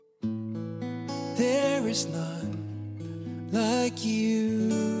is none like you.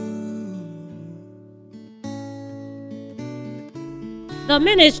 The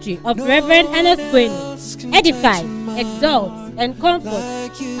ministry of Reverend Ernest Quinn edifies, exalts, and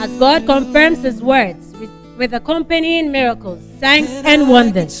comforts as God confirms His words with accompanying miracles, signs, and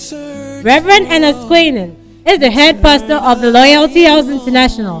wonders. Reverend Ernest Quinn is the head pastor of the Loyalty House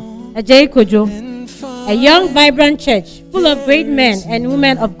International, Adjei Kojo, a young, vibrant church full of great men and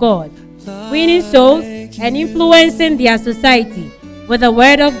women of God, winning souls and influencing their society with the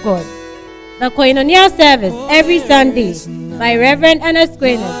Word of God. The Koinonia service every Sunday by Reverend Ernest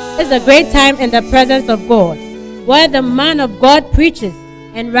Quinn is a great time in the presence of God, where the man of God preaches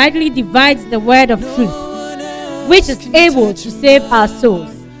and rightly divides the word of truth, which is able to save our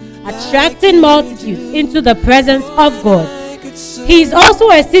souls, attracting multitudes into the presence of God. He is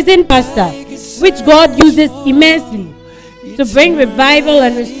also a seasoned pastor, which God uses immensely to bring revival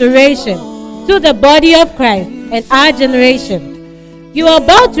and restoration to the body of Christ and our generation. You are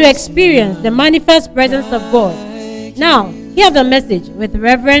about to experience the manifest presence of God. Now, hear the message with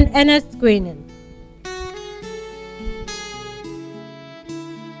Reverend Ernest Quinn.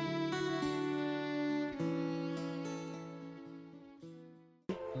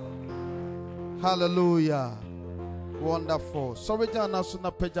 Hallelujah. Wonderful. So we jana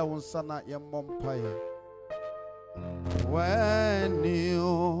suna peja unsana ya mompaye. When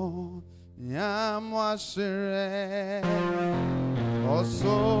you yamwashire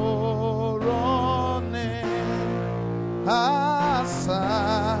osorone asa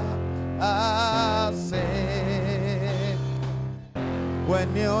ase.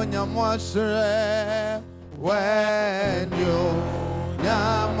 When you yamwashire, when you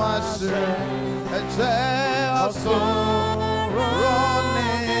yamwashire, Adjei osorone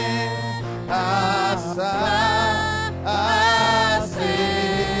asa ase.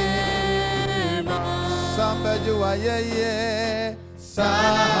 Sambeju wa ye sambeju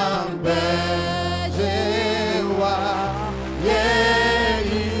wa ye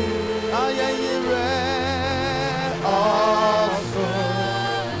aye re oso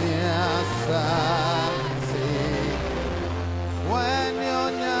ni asa se. When you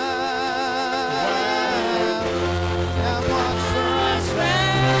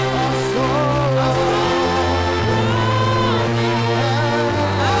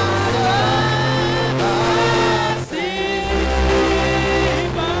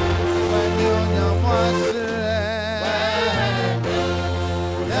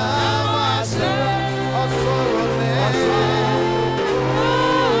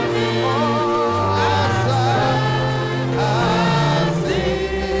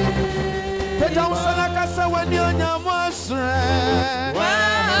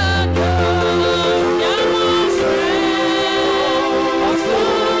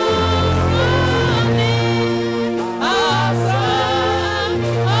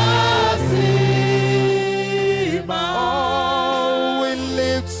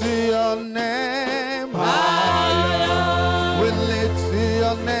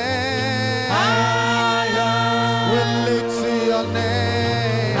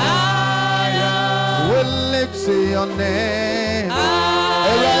your name,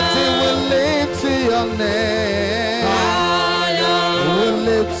 everything will lift to your name, we'll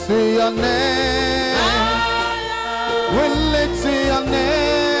lift to your name, we'll lift to your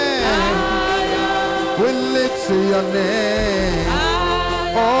name, we'll lift to your name.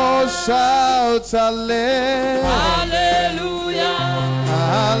 Oh, shout hallelujah,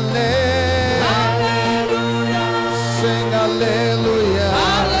 hallelujah, sing hallelujah.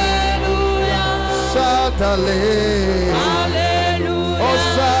 Hallelujah. Oh,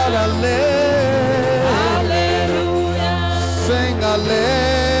 shout hallelujah. Sing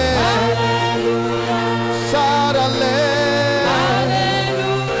hallelujah. Shout hallelujah.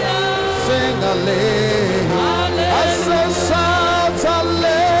 Sing hallelujah. I say shout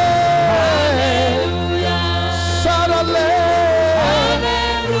hallelujah. Shout hallelujah.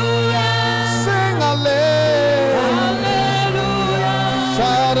 Sing hallelujah.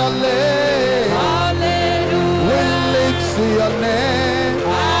 Shout hallelujah. Your name,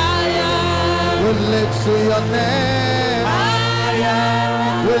 we lift to your name,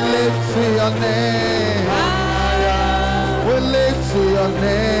 we lift to your name, we lift to your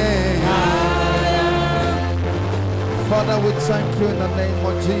name. Father, we thank you in the name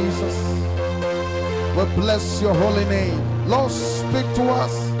of Jesus. We bless your holy name. Lord, speak to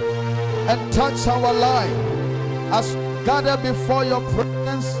us and touch our life as gather before your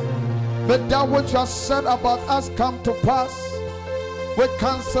presence. Let that which you have said about us come to pass. We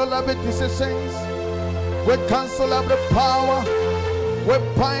cancel every decisions. We cancel every power. We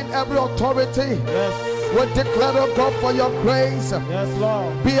bind every authority We declare, oh God, for your grace. Yes,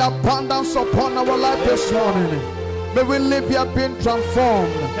 Lord. Be abundance upon our life this morning. May we live here being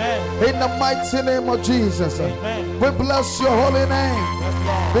transformed. Amen. In the mighty name of Jesus. Amen. We bless your holy name. Yes,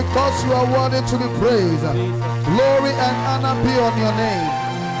 Lord. Because you are worthy to be praised. Jesus. Glory and honor be on your name.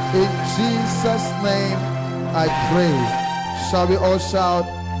 In Jesus' name I pray. Shall we all shout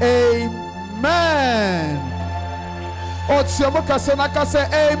amen? Otsiomuka senaka say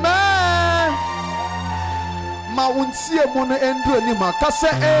amen. Ma untie mu no endro anima ka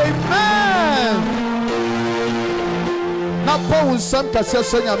say amen. Na po unsam ka say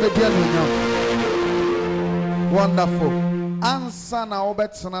sonya media no. Wonderful. Ansa na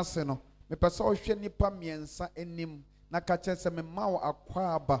obetena se no. Me pese ohwe nipa miensa enim na ka che se me ma wo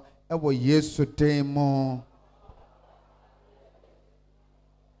akwa aba e wo Yesu den mo.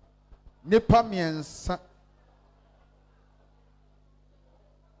 Nipa miensa.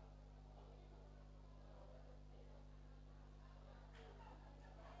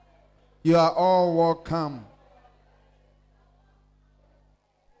 You are all welcome.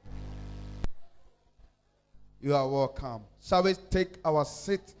 You are welcome. Shall we take our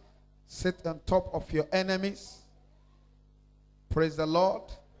seat? Sit on top of your enemies. Praise the Lord.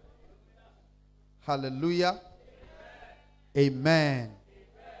 Hallelujah. Amen.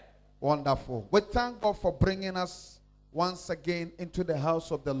 Wonderful. We thank God for bringing us once again into the house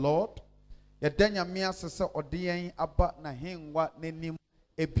of the Lord. Yedenya miya sese odiyen aba na hingwa nenim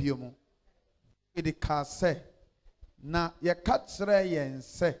ebiomu. Idika se na yekatre yen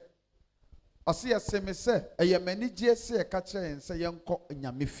se. Ose yeseme se eyemanigye se yekatre yen se yenko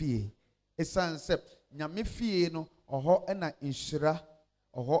nyame fie. Esan se nyame fie no oho na inhyira,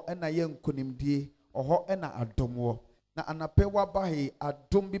 oho na yenkonimdie, oho na adomwo. Na anape wabahi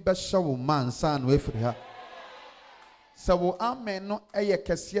adom bi behye wo mansa no efiri ha. Se wo amen no eye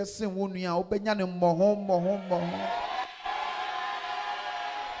kese sen wo nua obenya ne mmoho.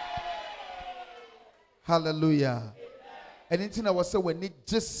 Hallelujah. Anything I was say when it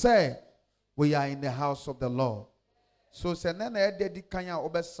just say we are in the house of the Lord. So say na dedi kanya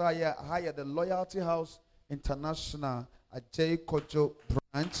obesaya hire the Loyalty House International Adjei Kojo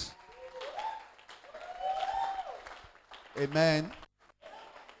branch. Amen.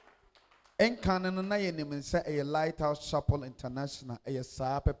 Enkanen na ye nim say a Lighthouse Chapel International a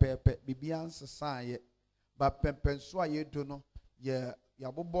sa pepepe bibianse saye ba pempenso aye do no ye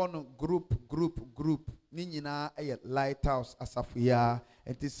yabobo group ni nyina a Lighthouse asafuya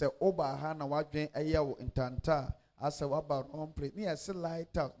enti se oba ha na wadwen aye wo intanta asa waba rompre ni ese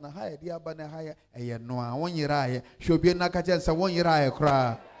Lighthouse na ha dia ba na ha ye no a wonyira aye hwobi na ka jensa wonyira aye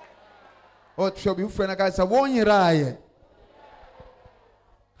kra o hwobi ufre na ka jensa wonyira aye.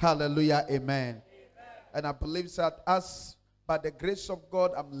 Hallelujah, amen. And I believe that as by the grace of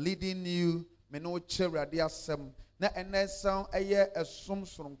God I'm leading you me no cherade asem na enesan eye esum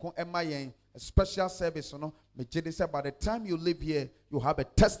soronko emayen a special service no me jede say by the time you live here you have a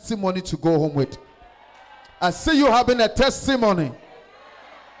testimony to go home with. I see you having a testimony.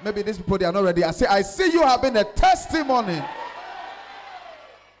 Maybe these people they are not ready. I see you having a testimony.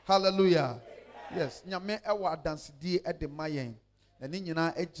 Hallelujah. Yes, nyame ewa dansidi e de mayen. Na ni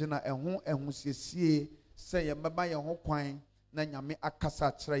nyina ejina ehu siesie se ye meba ye ho kwan na nyame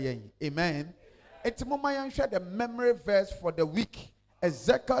akasa kire yen. Amen. Enti mama yan hwe the memory verse for the week,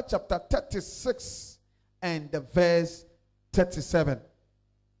 Ezekiel chapter 36 and the verse 37.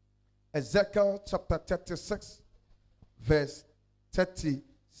 Ezekiel chapter 36 verse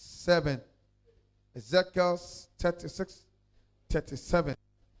 37. Ezekiel 36 37.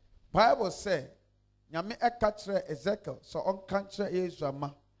 Bible say nyame ekatre Ezekiel so on country Israel ma.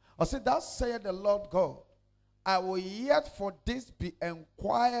 I said, thus saith the Lord God, I will yet for this be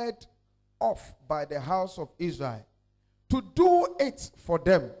inquired of by the house of Israel, to do it for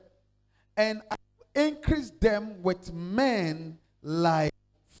them, and I will increase them with men like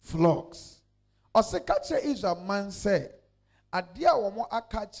flocks. I said, catch Israel man say, adia womo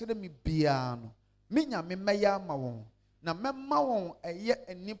akachere mi biano, minya me meya ma won, na memma won eye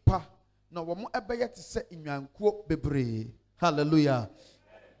enipa. No, womo ebeye to say inyankuo bebre. Hallelujah.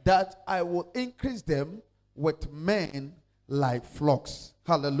 That I will increase them with men like flocks.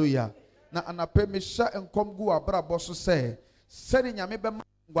 Hallelujah. Na anape me sha enkom gu abrabo so say seri nyame be ma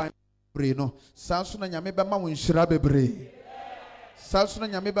ngwan bebre no sanso na nyame be ma wonhyira bebre. Sanso na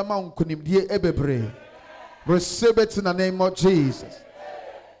nyame be ma wonkonimdie ebebre. Receive it in the name of Jesus.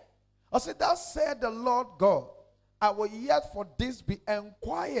 I said, that said the Lord God, I will yet for this be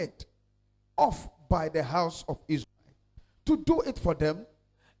inquired of by the house of Israel, to do it for them,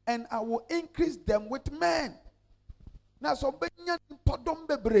 and I will increase them with men. Now, so benya podom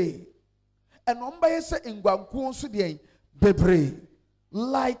bebre, and omba say ngwanku so de bebre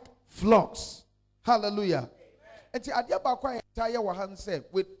like flocks. Hallelujah. And ade ba kwa entire wa han say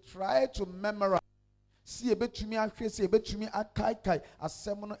we try to memorize. See ebetumi ahwe, see ebetumi akai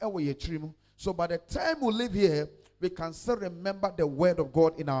asem no ewo ye trimu. So by the time we live here, we can still remember the word of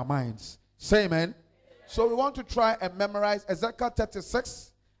God in our minds. Say amen. So we want to try and memorize Ezekiel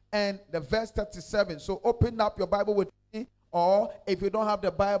 36 and the verse 37. So open up your Bible with me, or if you don't have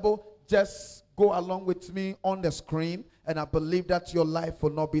the Bible, just go along with me on the screen, and I believe that your life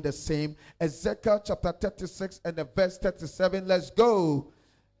will not be the same. Ezekiel chapter 36 and the verse 37. Let's go.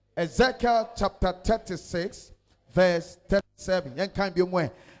 Ezekiel chapter 36 verse 37.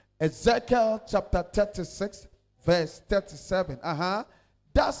 Ezekiel chapter 36 verse 37.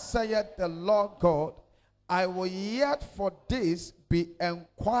 Thus saith the Lord God, I will yet for this be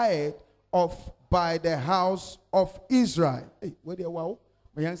inquired of by the house of Israel. Hey, where do you wow?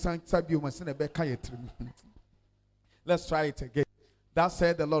 Let's try it again. Thus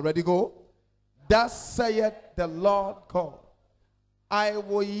saith the Lord. Ready, go. Thus saith the Lord God, I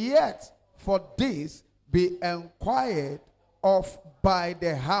will yet for this be inquired of by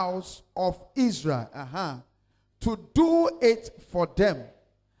the house of Israel, to do it for them,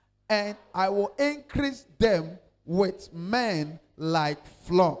 and I will increase them with men like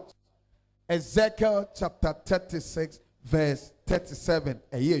flocks. Ezekiel chapter 36 verse 37.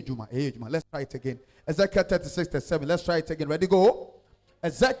 Let's try it again. Ezekiel 36 37. Let's try it again. Ready, go.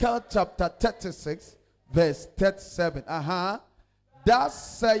 Ezekiel chapter 36 verse 37.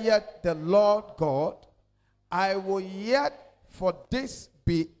 Thus saith the Lord God, I will yet for this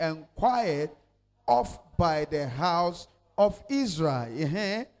be inquired of by the house of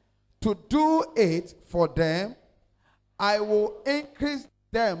Israel, to do it for them. I will increase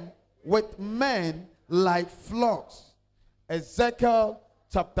them with men like flocks. Ezekiel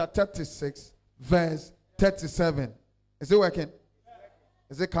chapter 36 verse 37. Is it working?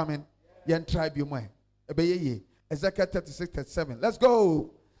 Is it coming? Yen tribe you may. Ezekiel 36 37. Let's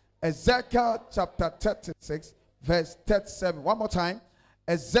go. Ezekiel chapter 36 verse 37. One more time.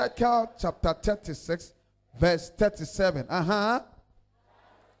 Ezekiel chapter 36 verse 37.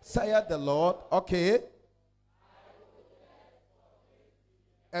 Saith the Lord. Okay.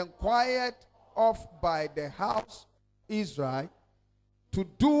 Inquired of by the house Israel, to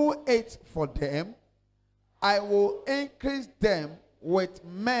do it for them. I will increase them with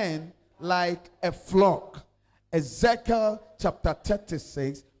men like a flock. Ezekiel chapter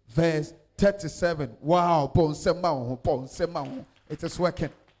 36 verse 37. Wow. It is working.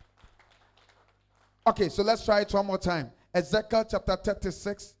 Okay, so let's try it one more time. Ezekiel chapter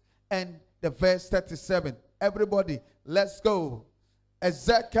 36 and the verse 37. Everybody, let's go.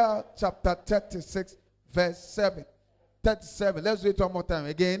 Ezekiel chapter 36 verse 37. Let's do it one more time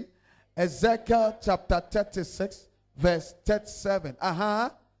again. Ezekiel chapter 36 verse 37.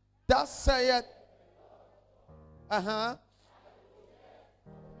 Thus saith.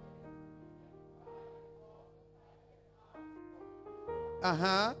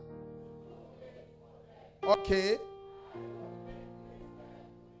 Okay.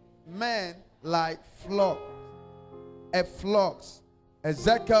 Men like flocks.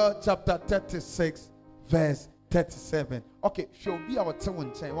 Ezekiel chapter 36 verse 37. Okay, show be our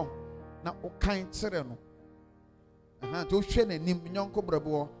tongue chain. Now, o kind children. To share a name, Yonko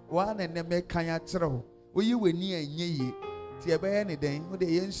Brabo, one and then make Kaya Chero. Will you win near ye? Tiabe any day, with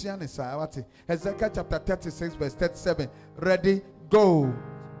the ancient Sawati. Ezekiel chapter 36 verse 37. Ready, go.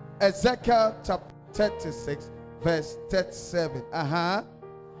 Ezekiel chapter 36 verse 37.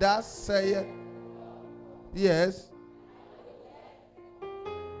 That saith, yes.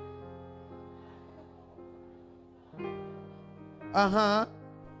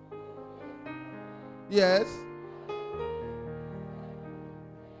 Yes.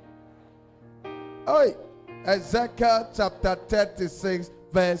 Oi. Ezekiel chapter 36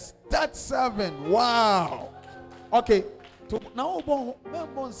 verse 37. Wow. Okay. Now,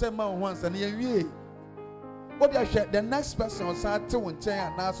 once and you. What you share the next person on side to one chair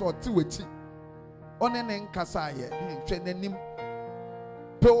and now so two it. On an enkasaya, him.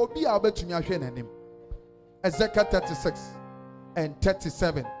 Probably I'll bet you him. Ezekiel 36 and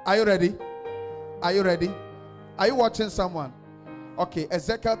 37. Are you ready? Are you ready? Are you watching someone? Okay,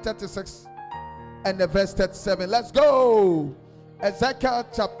 Ezekiel 36 and the verse 37. Let's go. Ezekiel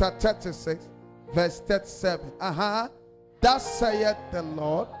chapter 36, verse 37. Thus saith the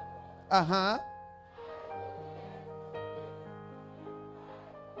Lord.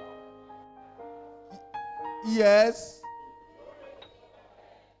 Yes.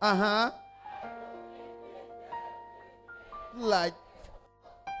 Like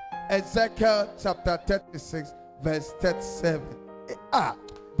Ezekiel chapter 36 verse 37.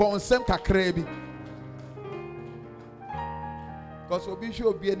 Bonsem kakrebi. Because obi show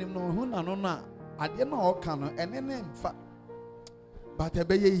obi enim no hu na no na ade na o ka no ene ne mfa. But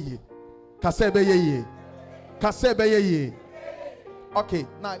ebeye ye. Kase ebeye ye. Kase ebeye ye. Okay,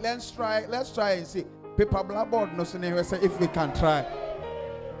 now let's try and see. Paper blackboard no say if we can try.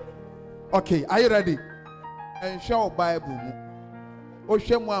 Okay, are you ready? And show Bible.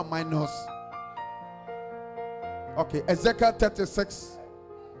 Oshemwa minus. Okay, Ezekiel 36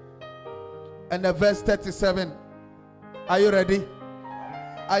 and the verse 37. Are you ready?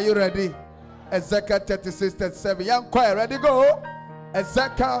 Are you ready? Ezekiel 36, 37. Young choir, ready, go.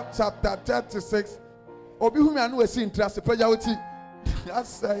 Ezekiel chapter 36. Obi whom I know is interested. That's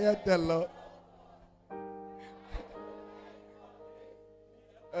said the Lord.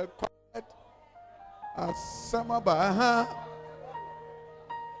 Quiet. Samaba.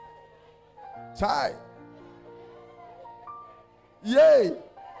 Chai. Yay.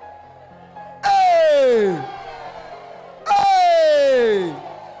 Hey. Hey.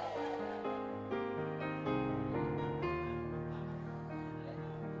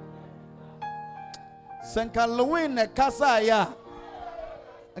 Senka Lewin ne kasa ya.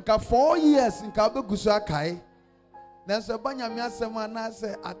 Nka 4 years nka be gusu akai. Nanso banyame asema na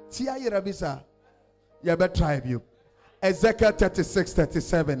se atia yerabisa. You better try you. Ezekiel 36,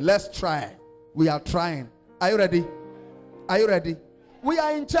 37. Let's try. We are trying. Are you ready? Are you ready? We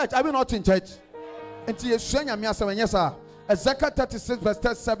are in church. Are we not in church? Yes, sir. Ezekiel 36 verse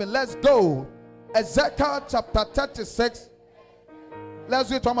 37. Let's go. Ezekiel chapter 36. Let's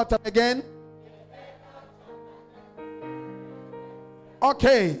do it one more time again.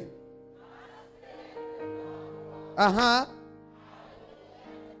 Okay.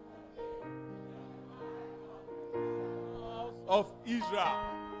 Of Israel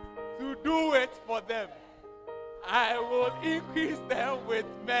to do it for them. I will increase them with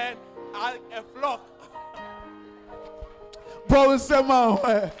men and a flock.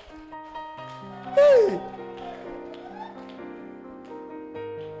 Hey.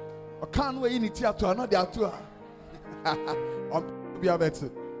 I can't wait in it to another tour. Be a better.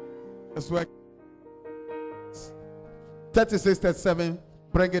 Let's work. 36, 37.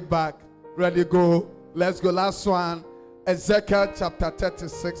 Bring it back. Ready, go. Let's go. Last one. Ezekiel chapter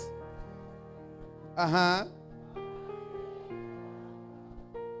 36.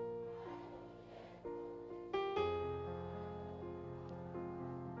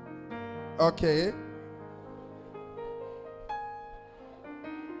 Okay.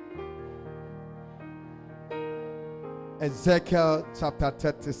 Ezekiel chapter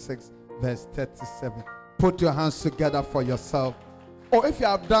 36 verse 37. Put your hands together for yourself. Or if you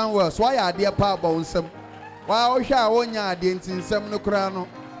have done worse, why are there power some? Why shall onya the in some no crano?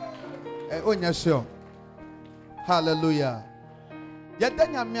 Onya sure. Hallelujah. Yet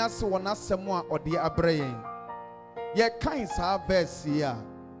then ya mias one as someone or the abrain. Ye kinds have verse here.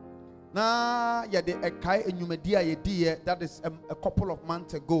 Na ya de ekai enumedia ye dear, that is a couple of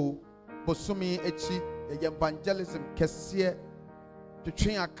months ago. Bosumi echi evangelism kesie to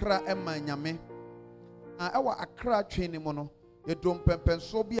train Accra Emma Nyame. Our Accra training mono, ye don't pempen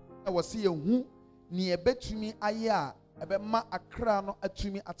so be I was see who ni ebetumi aya ebema Accra no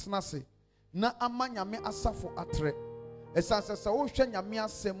atumi atenase na ama Nyame asafo atre esanse se wo hwe Nyame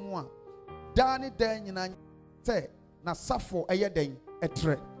asemu a dani dan nyina se na safo eye den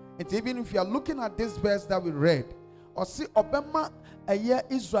etre. And even if you are looking at this verse that we read, or see obema eye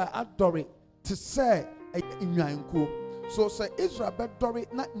Israel adore to say inyanku. So say Israel bedore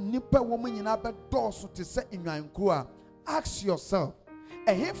na nipa woman nyina bedoso to say inyanku. Ask yourself,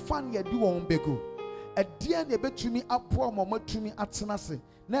 he fan ye do won bego. A dear ne betumi aboa mama tumi atenase.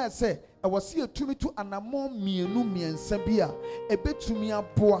 Na say I was see a tumi to anamo mienu miensa bia e betumi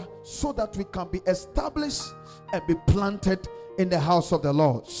aboa so that we can be established and be planted in the house of the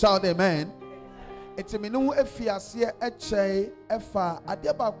Lord. Shout amen. It's a minu efiase eche efa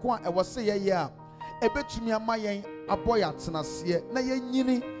adeba kwa e was say ya e betumi amayen aboya atenase na ye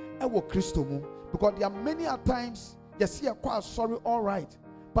nyini e wo Kristo mu, because there are many a times you see a quite sorry, all right.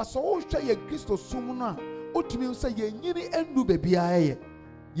 But so share your Christo sumuna, utumi say ye nyini endu baby aye.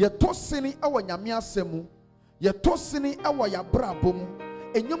 Ye tosini awa nyamia semu, ye tosini awa ya brabomu,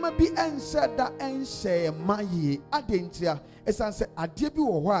 enyoma bi ense da ense maye adentia, esanse adie bi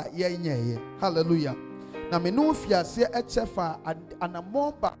wo hwa ye nyeye. Hallelujah. Na menu fiase echefa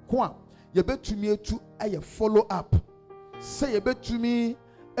anamon ba kwa ye betumi etu aye follow up. Say ye betumi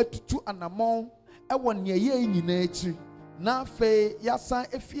etutu anamon ewo nyeye nyina echi. Na fe yasan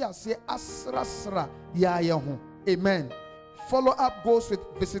efiase asrasra ya ye ho. Amen. follow up goes with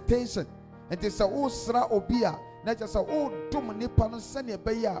visitation. And they say, oh, sra obia. Na just say, oh, dum nipa no sene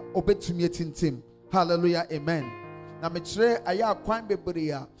beya obetumi etintim. Hallelujah, amen. Na me kire aya kwan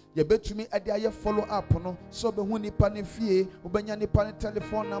bebre ye betumi ade aye follow up no so be hu nipa ne fie obenya nipa ne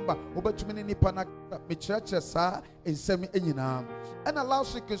telephone number obetumi ne nipa na me kire saa ensem enyina. And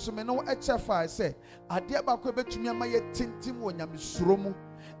last week so me no echefa say ade ba ko betumi ama ye tintim wo nyamesuro mu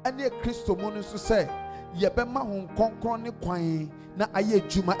ene Kristo mu no so say ye be ma ho konkron ne kwan na aye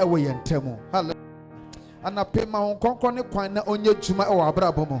adwuma e wo ye ntemu. Hallelujah. Ana pe ma ho konkron ne kwan na onye adwuma e wo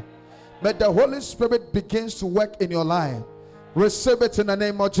abrabo mu. But the Holy Spirit begins to work in your life. Receive it in the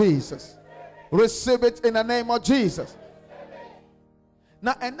name of Jesus. Receive it in the name of Jesus.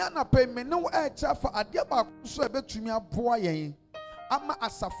 Now, and then I pay me no edge for a dear back so between a boy. Ama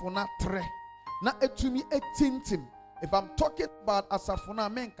asafuna tre. Na etumi etintim. If I'm talking about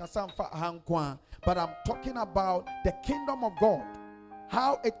asafuna men kasamfa hankwa, but I'm talking about the kingdom of God,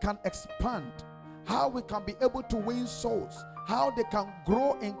 how it can expand, how we can be able to win souls, how they can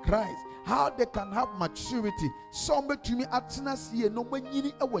grow in Christ, how they can have maturity. Some between atinas ye no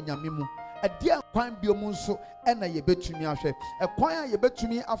manyini awanyamimu. A dear kwan biomun so ena ye betumi ahwe. A kwan ye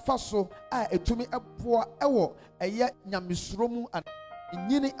betumi afaso a etumi epoa ewo eye nyamisromu and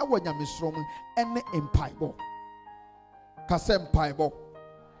nyini ewo nyamisromu ene empaibo. Kase empaibo.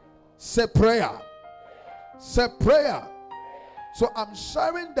 Say prayer. Say prayer. So I'm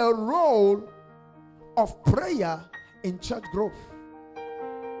sharing the role of prayer in church growth.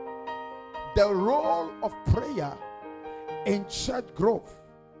 The role of prayer in church growth.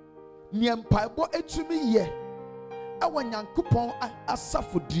 Niempaibo etumi ye awa nyankopon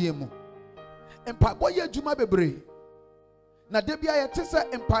asafodie mu. Empaibo ye adwuma bebre. Na de bia ye te se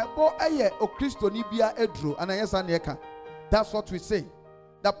empaibo eye okristo ni bia edro anayesa na yeka. That's what we say.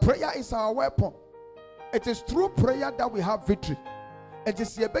 The prayer is our weapon. It is through prayer that we have victory. It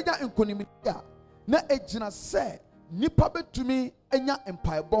is ye benya nkonimia na ejina se nipa betumi enya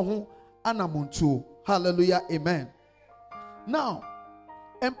empaibo ho anamontuo. Hallelujah, amen. Now,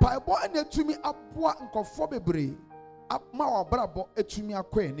 empaibo ene etumi aboa nkofo bebre ma wabrabo etumi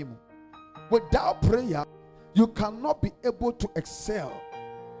akọ enimu. Without prayer, you cannot be able to excel.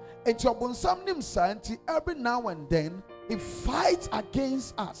 And your bonsam nim santi every now and then it fights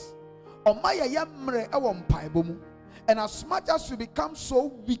against us. Omaya yamre ewo mpaibo mu. And as much as you become so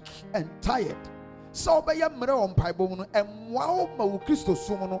weak and tired, so be yamre ewo mpaibo mu no emwa ma wo Kristo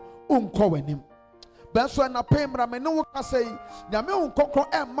som no unkọ wanim. Benso na pemra me no ka sei nyame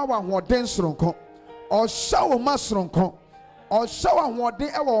unkokro emma wa hoden soronko. O shawo masronko. O shawo hoden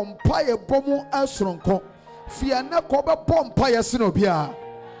ewo mpaye bomu asronko. Fia na ko be bom mpaye se no bia.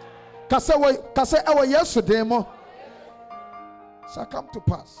 Kase ewo yesu den mo. Shall come to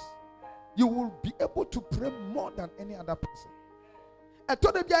pass. You will be able to pray more than any other person. E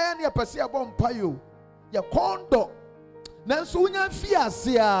to de bia na pese e bom mpaye o. Ye kondo. Nanso unya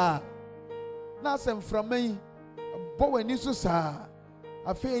fiase a na sem frame bo wani so sa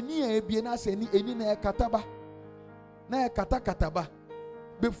afa ni ebie na se ni eni na ekataba na ekata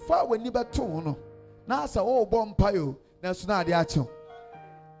before wani beto no na asa o bo mpayo na so na ade ache.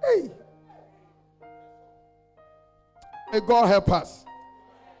 Hey, may God help us.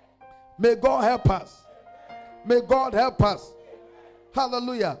 May God help us. May God help us.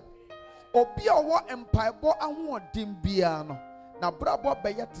 Hallelujah. Obi a wo empaibo ahodim bia no na brabo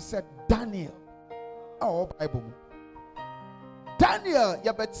beye te se Daniel. Oh, Bible. Daniel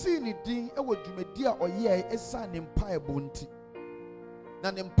yabeti ni din ewo dwumadi a oye esa ne mpaibo nti.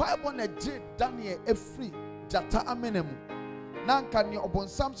 Na ne mpaibo na je Daniel efri jata amenemu. Na nka ne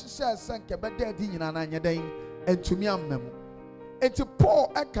obonsam hye senke beda di nyina na nyeden entumi ammemu. Enti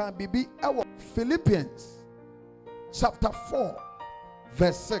Paul eka bibi ewo Philippians chapter 4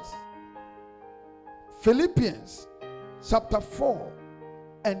 verse 6. Philippians chapter 4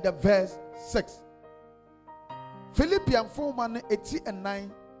 and the verse 6. Philippians 4 man 8 and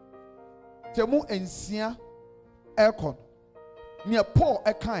 9. Temu ensia ekon. Near Paul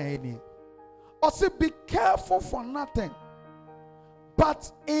ekaini. Also be careful for nothing,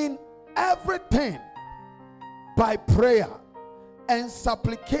 but in everything by prayer and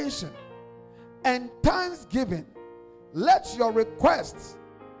supplication and thanksgiving let your requests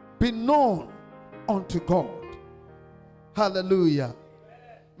be known unto God. Hallelujah.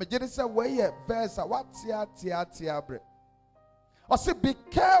 Me just say we verse what tia bre. I say be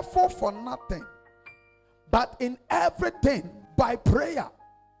careful for nothing, but in everything by prayer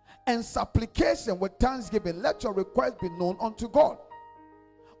and supplication with thanksgiving let your request be known unto God.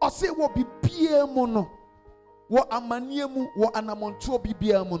 I say wo bi piemu no wo amaniemu wo anamontuo bi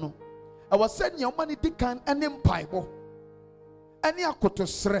biemu no. I was saying your money dikan enim paibo. Any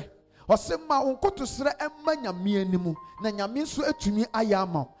akotosre. Osema unkotosre emma nyame animu. Na nyame nso etumi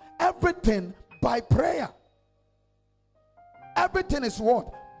ayama. Everything by prayer. Everything is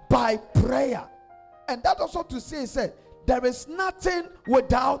what? By prayer. And that also to say, there is nothing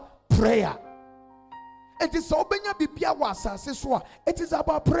without prayer. It is obenya bibia wasase so. It is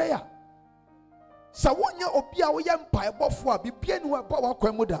about prayer. So wonya obia wo ye mpaebofo a bibia ni wo ba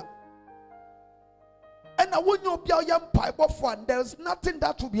wakwamu da. And wonya obia wo ye mpaebofo and there is nothing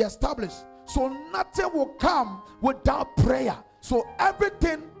that will be established. So nothing will come without prayer. So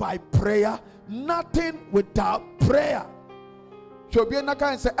everything by prayer, nothing without prayer. Should be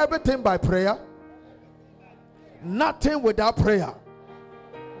and say everything by prayer, nothing without prayer.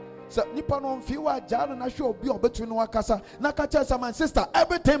 So nipa no mfiwa jano na show obi obetu no akasa na ka tell some sister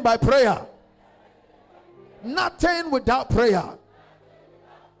everything by prayer, nothing without prayer.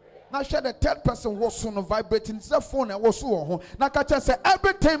 Now share the third person was soon vibrating the phone and was so na ka tell say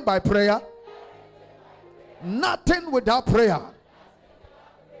everything by prayer, nothing without prayer.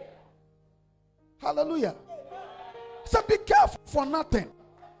 Hallelujah. So be careful for nothing.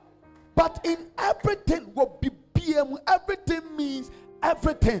 But in everything, what be everything means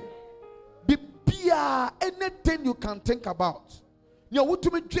everything. Be anything you can think about. You want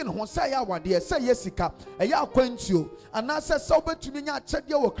to be doing one say ya wadi say yesika eya kwentio and I say so be to me nya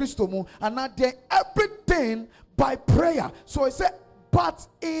chede wo Kristo mu and I dey everything by prayer. So I say but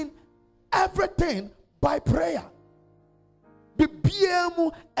in everything by prayer. Be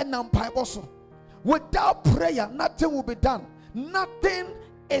mu and Bible so. Without prayer, nothing will be done. Nothing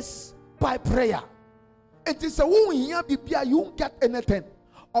is by prayer. It is a woman here, you won't get anything.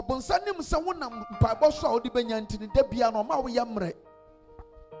 Obonsanim someone Bible so the benyantin de biano ma we yamre.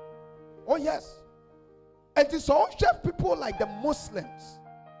 Oh yes. It is all chef people like the Muslims.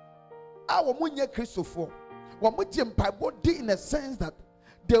 Our munye Christopher. Wamujim Bible in a sense that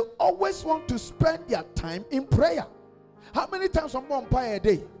they always want to spend their time in prayer. How many times on prayer a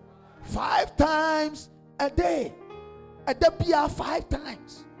day? 5 times a day. A day 5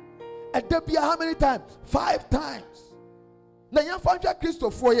 times. A day how many times? 5 times. Now you find your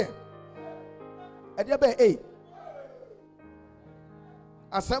Christopher ye. A day 8.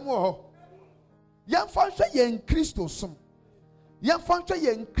 Asemo. You find ye in Christo sum. You find ye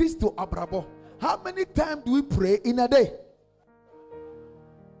in Christo abrabo. How many times do we pray in a day?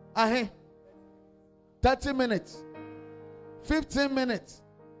 30 minutes. 15 minutes.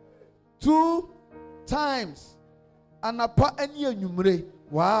 2 times. Anapa any numere.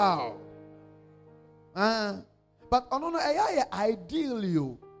 Wow. But ono ideal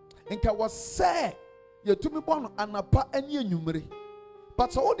you. Inka was say you to me born anapa any numere.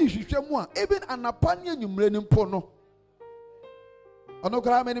 But so this is even anapa any numere nimpo no. Ono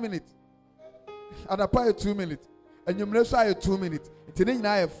how many minutes? Anapa 2 minutes. And numere so 2 minutes. Today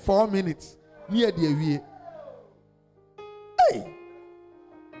na 4 minutes. Near the way. Hey.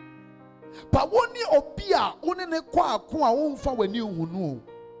 But when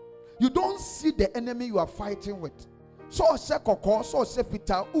you don't see the enemy you are fighting with. So say koko, so say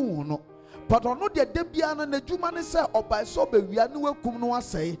fita uno. But on the debiana ne jumane say oba so be we anu kum no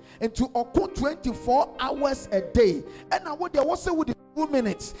asay into oko 24 hours a day. And now what there was say with 2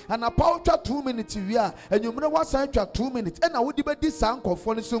 minutes and a power 2 minutes we are and you was say 2 minutes and now would be this sound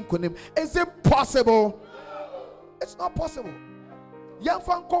confounding soon kunim. Is it possible? It's not possible. Young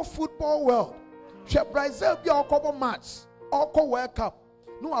fan called football world. She Brazil be a couple match. Or World Cup.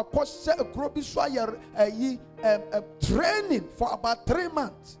 No, I cost a groby training for about 3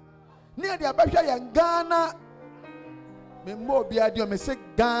 months. Near the Abasha and Ghana. Me more be idea me say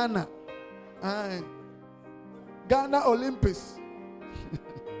Ghana. Ghana Olympics.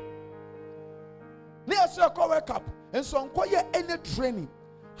 Near Circle World Cup. And so on any training.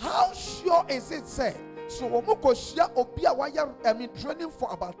 How sure is it say? So omoko shia obia wire training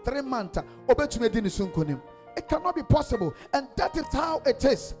for about 3 months. Obetumedi ni sunkonim. It cannot be possible, and that is how it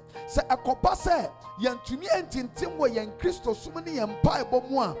is. Say a kopase yantumi entintim wo yan Kristo sumani yan paebo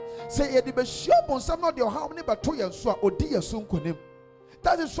mu a say ye de be shia bonsam no de how many bato yan so a odi yan sunkonim.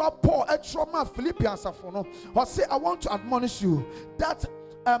 That is why Paul at Philippians afono. Or say I want to admonish you that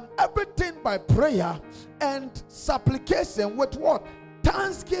everything by prayer and supplication with what?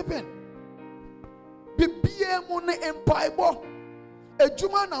 Thanksgiving. Bibie mu ne empaibo.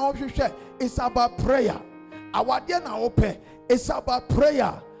 Ejuma na ohwehwe is about prayer. Awade na ope is about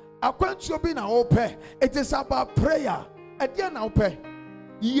prayer. Akwantuo bi na ope it is about prayer. Ede na ope.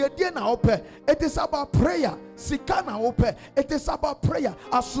 Yede na ope it is about prayer. Sika na ope it is about prayer.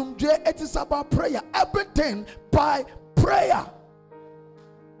 Asumdwe it is about prayer. Everything by prayer.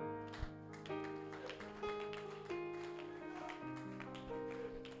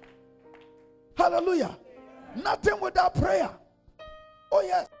 Hallelujah. Nothing without prayer. Oh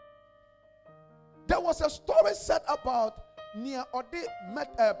yes. There was a story said about near Ode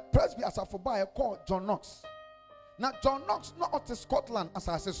met a Presby as a footballer called John Knox. Now John Knox not to Scotland as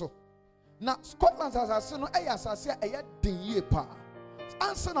I say so. Now Scotland as I say no as I say a pa.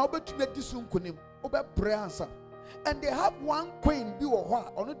 Answer now bet you disun kunim obe bre answer. And they have one queen bi wo ho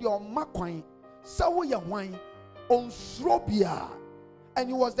a ono de oma kwan sa wo ye hwan on Srobia, and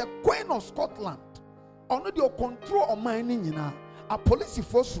he was the Queen of Scotland. Ono de control o man ni nyina. A police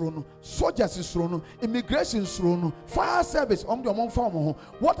force rono, soldiers rono, immigration rono, fire service on the form,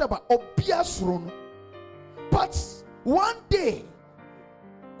 whatever, obvious rono. But one day,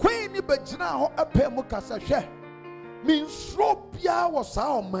 Queen Ibejina ho epe mukasa she means Robia was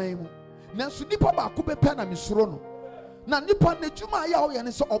our mine. Nansu nipa ba kube pena misrono. Na nipa nejuma ya o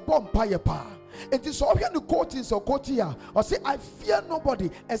yani so obom paye pa. It is all here the court in so court here. Or say I fear nobody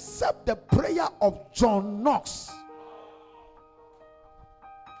except the prayer of John Knox.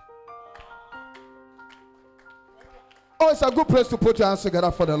 Oh, it's a good place to put your hands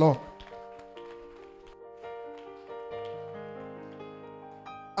together for the Lord.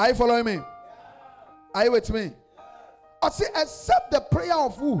 Are you following me? Are you with me? I say, except the prayer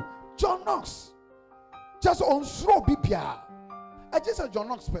of who? John Knox. Just on slow bipia. I just said John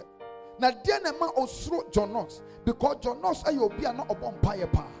Knox. Now, dear man on slow John Knox. Because John Knox, I will be not a vampire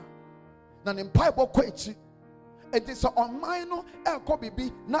pa. Now, in Bible quachi. It is on minor, El Kobe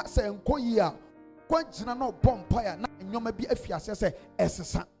be not saying Koya. No vampire.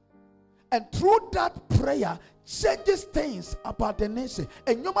 And through that prayer, changes things about the nation.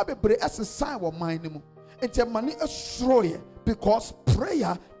 And you might be as a sign of mine. It's a money destroy because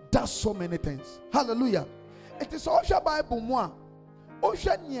prayer does so many things. Hallelujah. It is also Bible moi.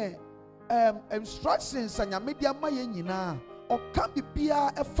 Ocean instructions and your media mayina or can be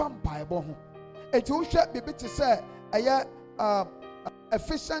beer a fan Bible. It also be to say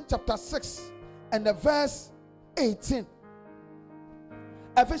Ephesians chapter 6 and the verse 18.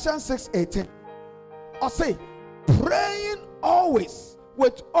 Ephesians 6:18. I say, praying always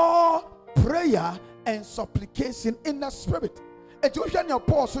with all prayer and supplication in the spirit. Education your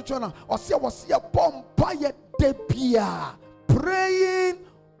Paul Suchona or say was your bomb by depia. Praying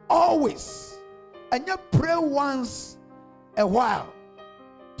always. And you pray once a while.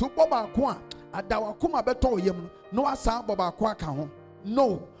 To Boba Kwa, Adawa Kuma Beto Yem, no asa Boba Kwa Kahon.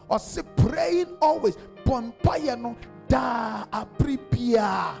 No. Or say praying always. Bompire no da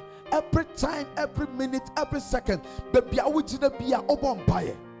abripia. Every time, every minute, every second. Baby, I would be a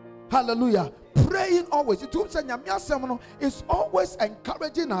bompire. Hallelujah. Praying always. It's always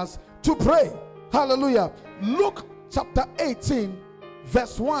encouraging us to pray. Hallelujah. Luke chapter 18,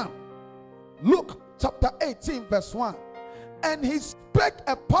 verse 1. Luke chapter 18, verse 1. And he spake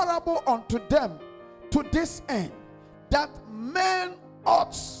a parable unto them to this end, that men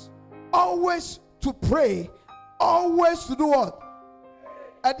ought always to pray, always to do what?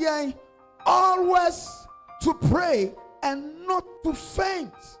 Adjei, always to pray and not to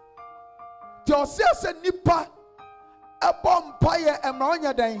faint. Joseph nipa a bompire and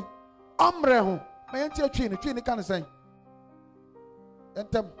Maronia day, Amreho. May I tell you, Chini can say,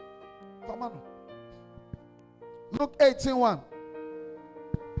 and them, come on. Luke 18:1.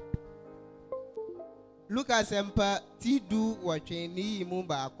 Look at Semper Tidu watching ni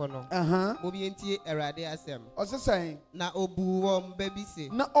mumba kono. Mobienti erade asem. What's it saying? Na obuwom baby say.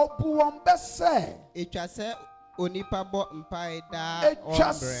 Na obuwom bese. Echase onipa bo mpai da ombre.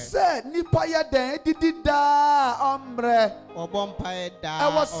 Echase nipa ya den didi da ombre. Obo mpai da.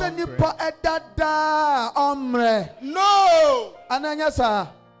 I was saying nipa da ombre. No. Ananya sa.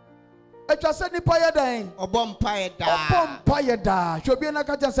 Echase nipa ya den. Obo mpai da. Obo mpai da. Shobi na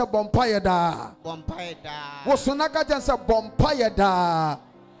ka janse bompai da. Bompai da. Wosuna ka janse bompai da.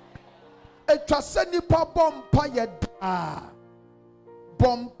 Echase nipa bompai da.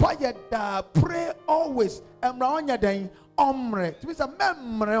 Bompire da, pray always. Emra onya den omre. It means a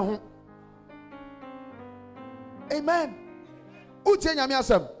memre ho. Amen. Utie nyame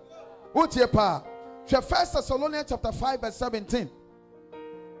asem. Utie pa. 1 Thessalonians chapter 5 verse 17.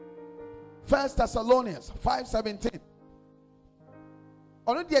 1 Thessalonians 5:17.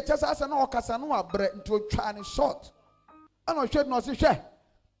 Ono de chesa asa na okasa no abre nto twa ne short. Ana hwed no se hwe.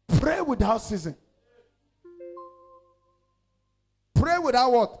 Pray without ceasing. Pray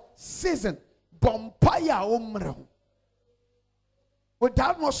without what? Season. Bompire omre.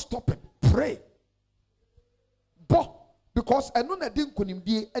 Without not stopping. Pray. Because I know that didn't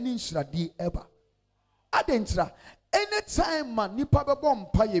kunimdie any inshradie ever. Adentra. Anytime man nipa be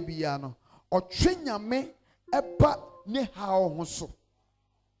bompire biya no or twenya me eba ne ha ho so.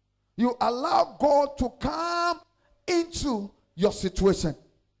 You allow God to come into your situation.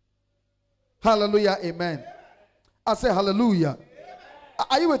 Hallelujah, amen. I say hallelujah.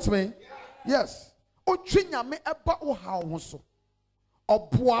 Are you with me? Yes. Ochinya me eba o ha ho so.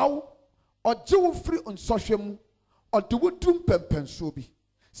 Oboawo, ojewo free on social mu, odewo dum pempenso bi.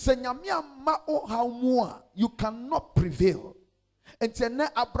 Se nyame ama o ha mu a, you cannot prevail. Enti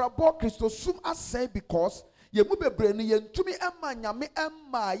abrabo Kristo sum asay because ye mu bebre no ye ntumi ema nyame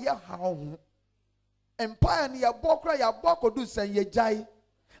ema ye ha ho. Empire ni ya bokra ya bokodu sen ye jai.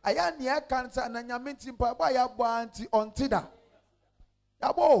 Aya ni e kansa na nyame ntimpa ba ya bo anti ontida.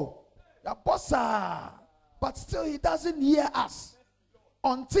 Ya bossa. But still he doesn't hear us.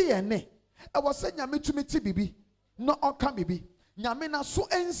 Onti ene. E was say nyame tumi ti bibi. No oka bibi. Nyame na so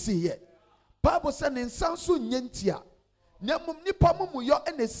ensi ye. Bible say ne nsan so nyentia. Nyamum nipa mumu yo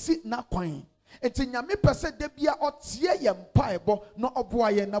ene si na kwan. Enti nyame pese de bia otie ye mpaebo no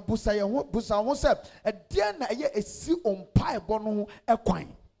oboa ye na busa ye ho busa ho se e de na ye esi mpaebo no ho ekwan.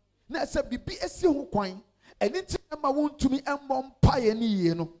 Na se bibi esi ho kwan. Eni ti ma wontumi emmɔ mpae ni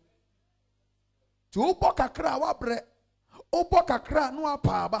ye no. Ti obo kakra wa bre. Obo kakra no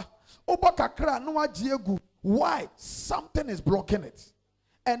apaaba. Obo kakra no agye egu. Why? Something is blocking it.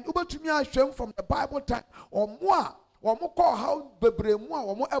 And ubetumi ahwem from the Bible time omo call how bebre mu a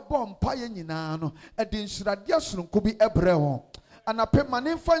omo ebo mpae nyina no e de nhyirade asronko bi ebre ho. Anape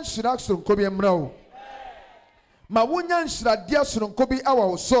mane fa nhyira asronko bi emra ho. Ma wonya nhyirade asronko bi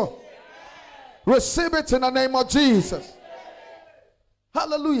awo so. Receive it in the name of Jesus.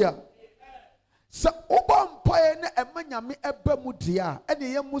 Hallelujah. So obampaye ne emanyame eba mu dia ene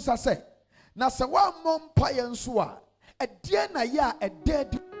ye musa se na se wa mompaye nso a edie na ya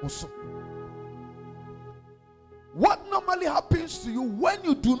ededi muso. What normally happens to you when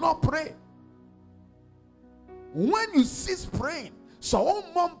you do not pray? When you cease praying, so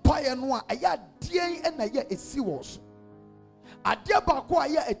mompaye no a aya die ena ye esi wo so. Adia ba ko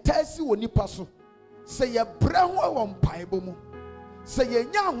aya etasi wo nipa so. Se ye bre ho e wo mpaebo mu. Se ye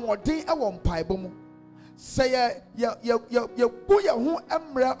nya ahoden e wo mpaebo mu. Se ye bu ye ho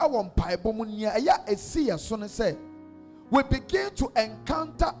emre e wo mpaebo mu nia aya esi ye so ne se we begin to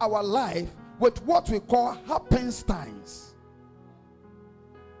encounter our life with what we call happenstance.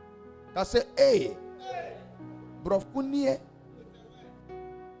 That say, hey, brofkunie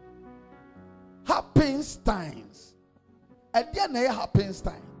happenstance. Again,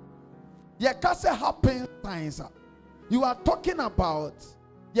 happenstance. You can say happenstance. You are talking about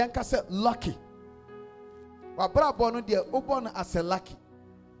you can say lucky. Wabra bono dia ubon as a lucky.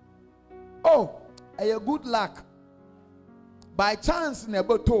 Oh, a good luck. By chance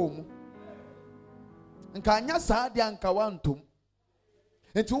nebo tom. Nkanya sa dia nka wantum.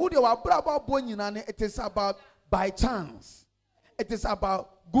 Enti wo dia wabra ba bo nyina it is about by chance. It is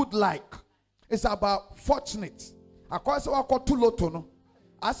about good luck. It's about fortunate. Akwase wakoto loto no.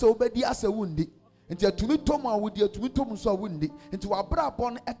 Asa obedi asa wundi. Enti atumi tom awudi atumi tom so awundi. Enti wabra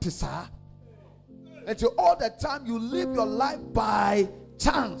bon etisa. Enti all the time you live your life by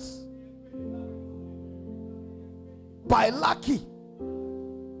chance. By lucky.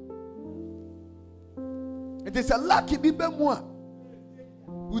 It is a lucky bibe mua.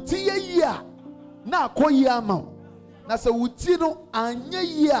 Uti ye ya na akoyi ama. Na se uti no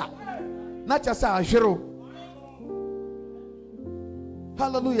anye ya na chasa ahwero.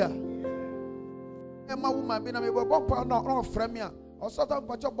 Hallelujah. Emma woman be na me boppa no frame a. Osota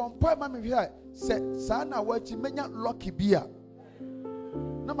mpacho bompa ma me hwe se sa na wachi menya lucky bia.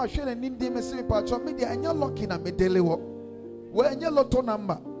 Na ma hwe na nindi me se mpacho me de anya lucky na me dele wo. We anya lotto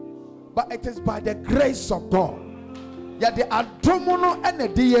number. But it is by the grace of God. Ya the adomono ene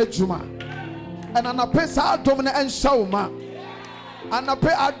di ejuma. And anape sa adomono en shawma. Anape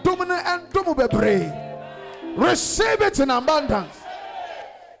adomono en domo bebre. Receive it in abundance.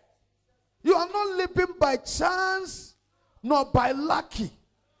 You are not living by chance nor by lucky.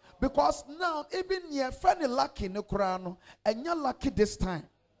 Because now even near funny lucky ne kurano and you're lucky this time.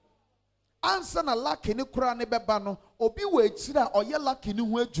 Answer na lucky ne kurane bebano obi we chira or ye lucky ni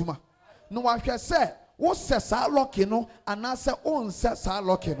hu ejuma. No I shall say, what says our lucky no, and I say, own says our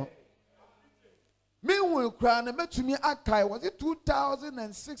lucky no. Meanwhile, crown and met to me Akai was it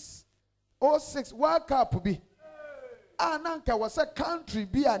 2006 or 6 World Cup be. Ananka was a country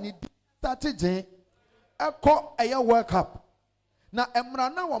be and it started a call a World Cup. Now,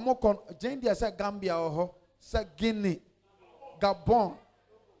 Emrana wa mokon, Jane dia say Gambia or say Guinea, Gabon,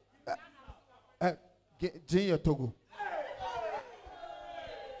 Jane Togo.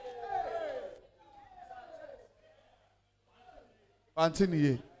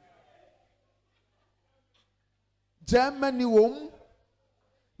 Germany wom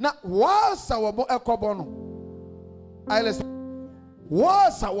na wasa wo mo ekobo no I listen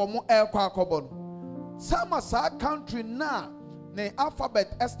wasa wo mo ekobo no sama sa country na ne alphabet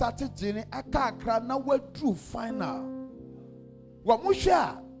started jini akakra na wadru final wo mo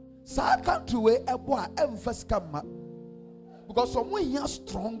hwe sa country we ebo a emfasika ma because so mo hia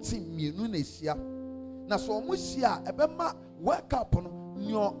strong team mienu na sia na so mo sia ebema wake up no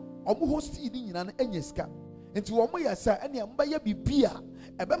nyo omo host ni nyina na enyeska enti wo mo yesa ene mba ya bibia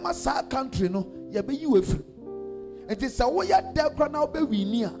ebema sa country no ye be yi wefiri enti se wo ya de kra na obe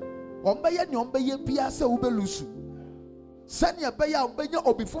wini a omba ye ne omba ye bia se wo be lusu sani ebe ya omba nya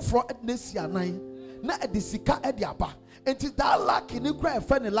obi foforo na si anan na edisika edi aba enti that lucky ni kra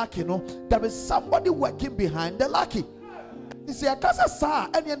efe ne lucky no there is somebody working behind the lucky. You see, and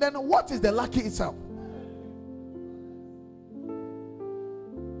then what is the lucky itself?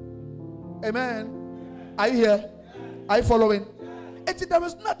 Amen. Are you here? Are you following? There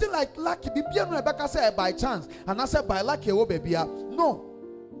is nothing like lucky. Rebecca said by chance, and I said by lucky. No.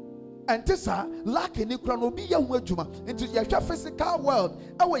 And this lucky ni kura no bi ya hu adwuma. Into your physical world,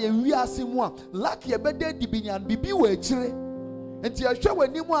 we are more lucky. Be de dibinyan bibi we chire. Into your show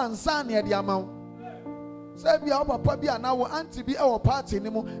when you want san near the amount. Say be our papa be and our auntie be our party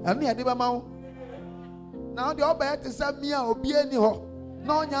anymore, and me and the now the other is a me or be any ho.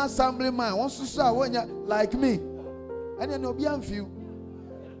 No, your assembly man wants to say when you like me, and then you'll be on few.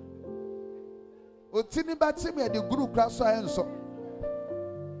 O tini bati me the group class science.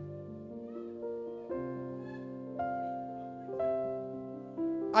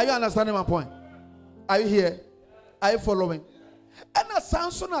 Are you understanding my point? Are you here? Are you following? And as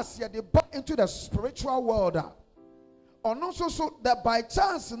soon as they bought into the spiritual world, or not so that by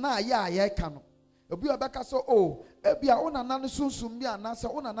chance na ya can. Obi abaka so ebi a ona nane sunsun bi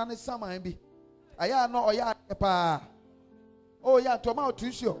anasa ona nane saman bi. Aya no oya pa. Oh yeah, tomorrow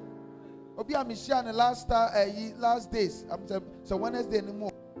Tuesday. Obi a mission last days. I'm so Wednesday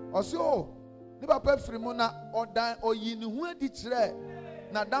anymore. Also, ni papa free mu na odan oyi ni hu adi kire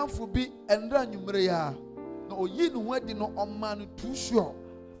na danfo bi endra nwumre ya. No oyi ni hu adi no omma no Tuesday.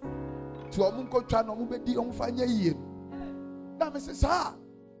 To omu nkotwa no omu bedi omu fanya yie. Na me se sa.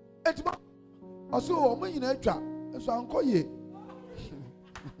 Etima also omu nyina atwa. So anko ye.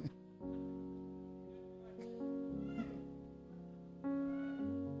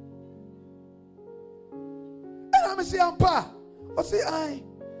 I'm say ampa. I say I.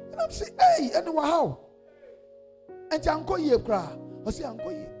 And I'm say hey, and how? And anko ye kra. I say anko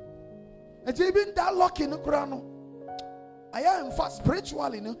ye. And even that lock in the krano. I am fast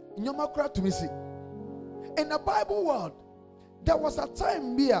spiritually in your makra to me see. In the Bible world, there was a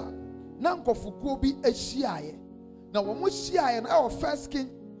time here. Nanko fukubi a shiaye. Now when we share in our 1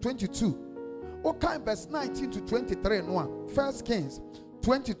 Kings 22, okay, verse 19 to 23 no. 1 Kings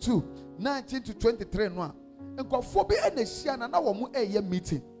 22, 19 to 23 no. And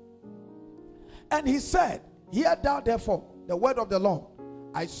meeting. And he said, hear thou therefore the word of the Lord.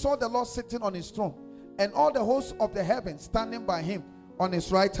 I saw the Lord sitting on his throne, and all the hosts of the heavens standing by him on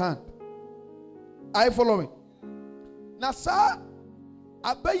his right hand. Are you following? Now, sir,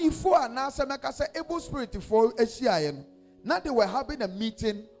 I bet you for an answer, make us say able spirit for ACIN. Now they were having a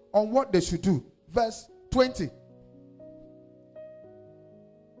meeting on what they should do. Verse 20.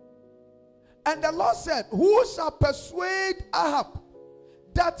 And the Lord said, who shall persuade Ahab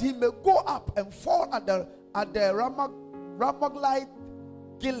that he may go up and fall at the Ramoglite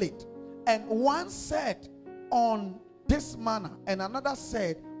Gilead? And one said on this manner, and another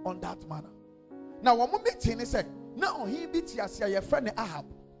said on that manner. Now, when we meeting, he said, no, he beat your friend Ahab.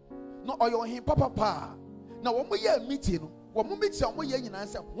 No, or him papa. Now, when we are meeting, when we meet some way in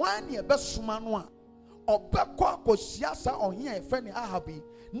answer, 1 year best man or back was siasa on here, friend Ahabi.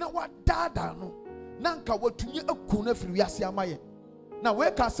 Now what dada no nanka watuni akuna firi wiase amaye na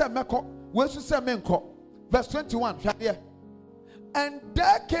we ka say meko we su say menko. Verse 21 here. And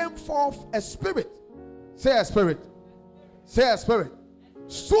there came forth a spirit, say a spirit, say a spirit,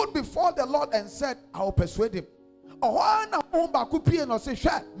 stood before the Lord and said, I will persuade him. Oh na omba kupie no say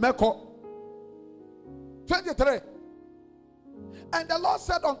hwe meko. 23. And the Lord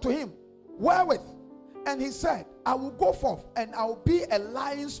said unto him, wherewith? And he said, I will go forth, and I will be a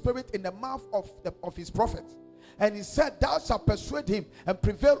lying spirit in the mouth of his prophets. And he said, thou shalt persuade him and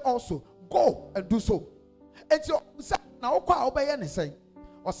prevail also. Go and do so. And so now kwa obey anything.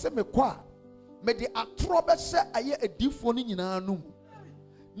 Or say me kwa me the atrobe se aye edifoni nyina anum.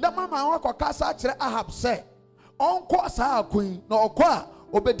 Na mama wa kwa kasa kire Ahab say onko sa akun na okwa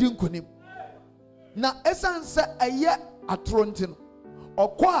obedi nkunim. Na esan se aye atrontin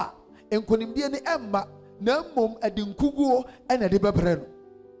okwa nkonimdie ni emma na mmom adi nkuguo ena de bebre no.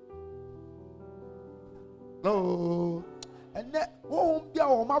 Oh, and that won't be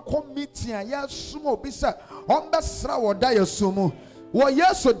our Macom meeting. Yes, sumo bisa. On the Srawa Dia Sumo. Well,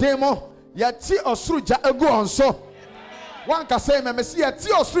 yes, so demo. Yati or Sruja go on so. One can say, Messi, Yati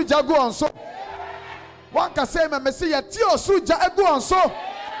or Sruja go on so. One can say, Messi, Yati or Sruja go on so.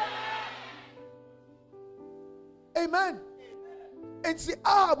 Amen. And see,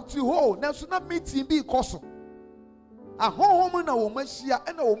 I have to hold. Now, so not meeting be cosum. A home na woman share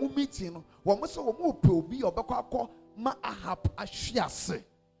and a woman meeting. One must will be or Bacco ma ahap a shiase.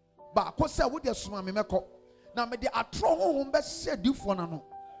 But I say, what your swami meko. Now, may the atro home best said you for no.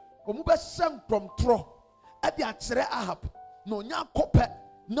 Omu best sang from tro. At the atere ahap. No nya kope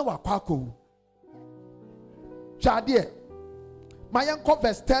no aquaco. Chadie. My uncle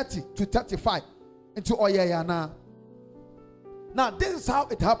verse 30 to 35 into Oyayana. Now, this is how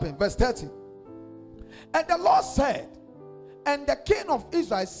it happened. Verse 30. And the Lord said, and the king of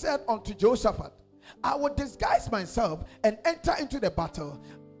Israel said unto Jehoshaphat, I will disguise myself and enter into the battle,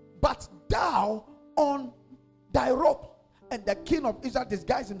 but thou on thy robe. And the king of Israel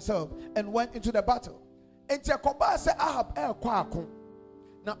disguised himself and went into the battle. And Jacob said, Ahab el kwako.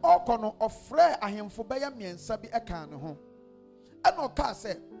 Now all kono ofre ahemfo beya miensa bi eka ne ho. And Oka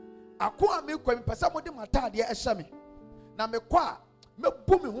said, Akwa me kwa mpesa mode matade e hye me. Na me kwa me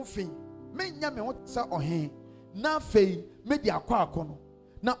bu me ho fin. Me nya me ho sa ohen. Na fei me di akwa akono.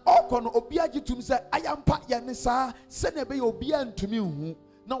 Na okono obi agitum se ayampa ye ne saa se na be obi antumi hu.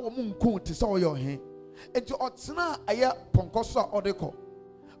 Na wo mu nko te se oye ohen. Enti otena aye ponkoso odeko.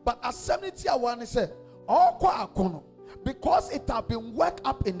 But assemblity awane se okwa akono, because it have been worked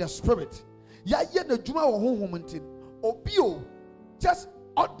up in the spirit. Ya ye na djuma wo honhom ntin. Obi o just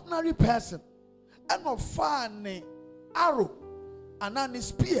ordinary person. And of fane arrow, anani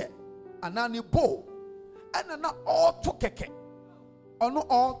spear, anani bow, and na all to keke, or no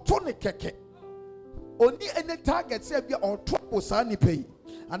all to ne keke. Only any target say be all to osani pay,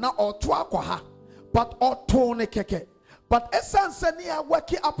 and now all to akwaha, but all to ne keke. But essence near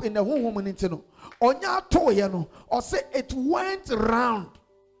working up in the home intino. Onya to yano, or say it went round.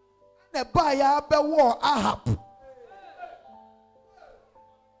 Ne baya be war Ahab.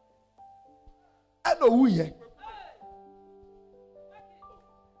 I know who ye.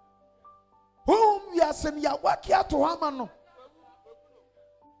 Whom we are saying ya work here to Hamano.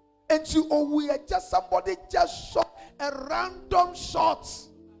 And you we are just somebody just shot a random shot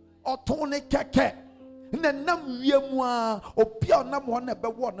or Tony Keke. In the name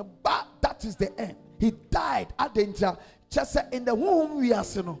but that is the end. He died at danger. Just in the womb we are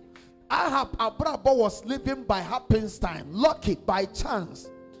saying Ahab Abrabo was living by happenstance, lucky by chance.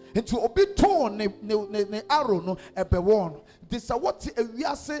 Into obi torn ne arrow no ebewon. This is what we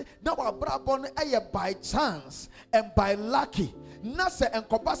are saying now Abrabo no by chance and by lucky. Nasa and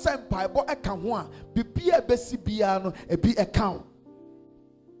kobasa and paibo eka ho a bibia besi bia no ebi account.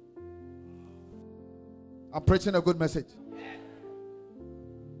 I'm preaching a good message.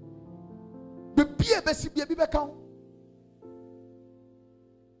 Bibia besi bia bi account.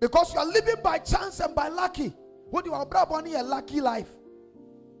 Because you are living by chance and by lucky. What do you Abrabo no a lucky life?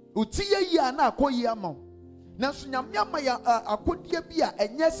 Utiye ya na akoyi ama. Na so nyame ya akodie bia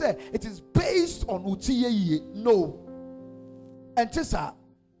enye se it is based on utiye ye. No. Entisa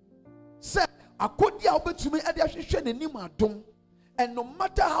say akodie a obetumi e de ahwehwe nanim adom. And no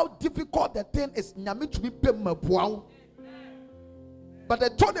matter how difficult the thing is, nyame to be pemabuaw. But I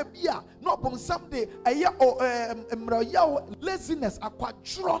told them bia no bom someday eye o emroya laziness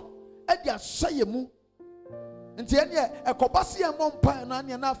akwadro e de ahye mu. Nti ene ekobase e mompa na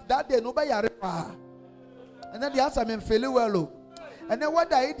anya na that day no be yare pa. And then the answer me feel well. And then what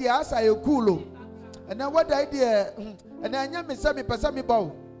the idea answer you cool. And then what the idea and then anya me say me pesa me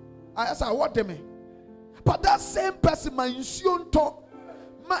bow. I answer what them. But that same person man nsuo to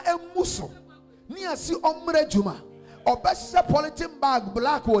ma emuso. Ni asi omre juma. Obese polythene bag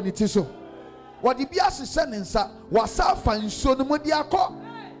black one it so. What the bia se nsa wasa fa nsuo no mudi akọ.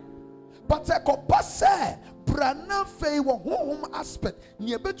 But ekobase brana fei wo home aspect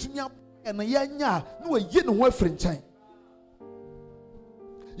ni ebetumi na yanya no yi ne ho afiri nkyɛn.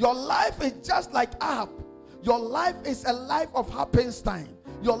 Your life is just like Ahab. Your life is a life of happenstance.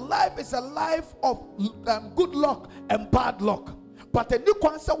 Your life is a life of good luck and bad luck. But the new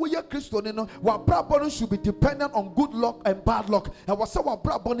concept we are Christian, what brabon should be dependent on good luck and bad luck. And what so what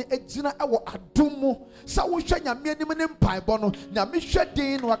brabon ejina ewo adumu. So we share nyame ni menim pai bono. Nyame hwe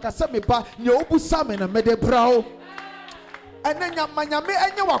din wakasa me ba nya obu same na mede brao. And then nyame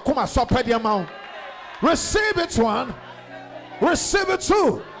enye wakoma sopede ma. Receive it one. Receive it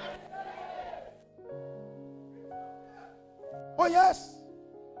two. Oh yes.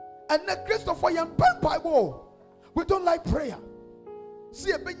 And then Christopher Bible. We don't like prayer.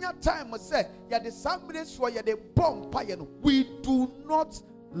 See a benya time say ya the somebody so ya the bomb pie. We do not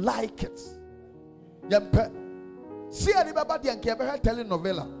like it. Yampe. See a baba the ever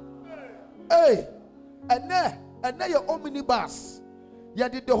telenovela. Hey, and then your omnibus. Ya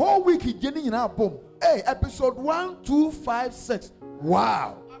did the whole week he getting in our boom. Hey, episode 1, 2, 5, 6.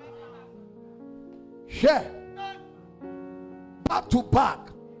 Wow. Share. Back to back.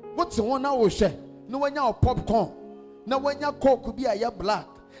 What's the one now share? No one now popcorn. No one now coke could be a black.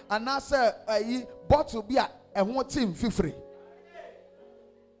 And I say a bottle be a one team free.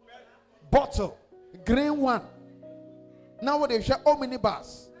 Bottle. Green one. Now what they share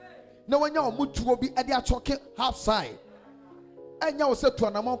omnibus. No one now much will be at their chocolate half side. And you say to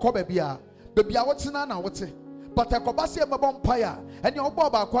an amount of baby, I what's in an hour. But I could pass a vampire, and your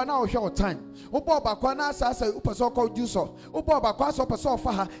Boba Quana show time. Uboba Quana says, Upasoko Juso, Uboba Quaso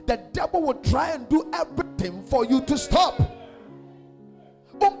Pasofa, the devil will try and do everything for you to stop.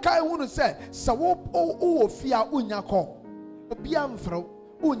 Unkai wouldn't say, Sawop o fear unyako, Obiam fro,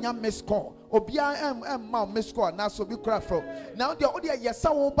 unya misco, Obiam ma misco, Naso be crafro. Now the audio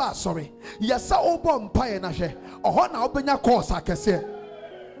Yasa Oba, sorry, Yasa Oba Empire Nashe, or Hona Obenya course, I can say.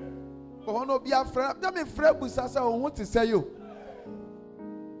 Oh no, be a friend. That means friend was I want to say you.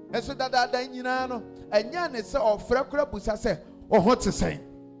 And so that you know, and yan is or friend was I say, or what to say.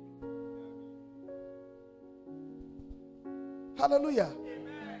 Hallelujah.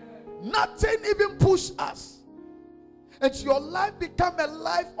 Nothing even push us. And your life become a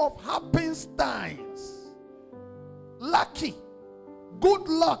life of happenstance. Lucky, good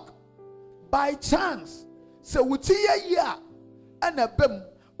luck, by chance. So we see a year and a bim.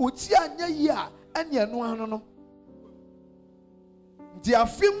 Utianya ya anya no ano no di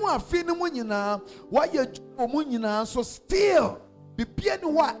afimu afinu nyina wa ye omu nyina so still bibia ni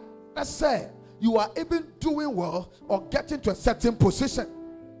wa say you are even doing well or getting to a certain position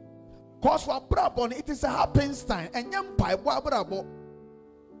cause for brabon it is a happenstance and yam bible brabo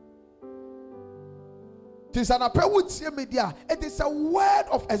tis an apewutie media. It is a word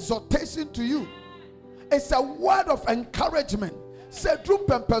of exhortation to you. It's a word of encouragement. Say drum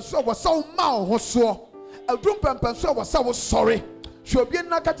pempenso was so mal hoso. A drum pempenso was so sorry. Should be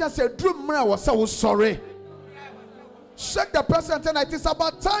nakaja say drum mra was so sorry. Shake the person tonight. It's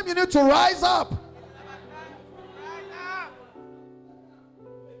about time you need to rise up.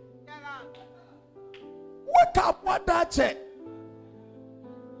 Wake up, what that check?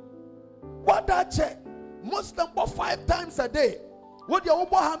 What that check? Muslim for 5 times a day. What you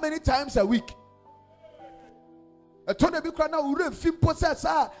over how many times a week? I told you because now we film process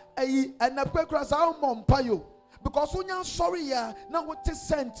and the because when you're sorry now what is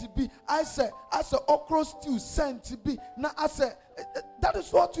sent to be I say okra stew sent to be now I say that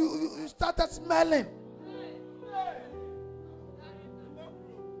is what you started smelling.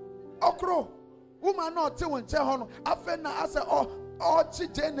 Okra woman not tell when tell I feel now I say oh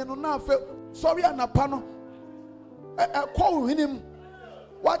chijen no now sorry anapano call him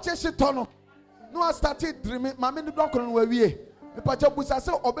watch it on. No, I started dreaming. Mammy, the block on where we are. The Pachabusa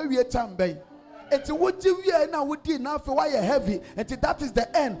say, obey we a tambay. And to what you are now would do now for why you're heavy. And that is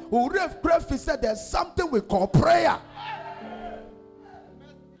the end. Who Rev Greffy said there's something we call prayer.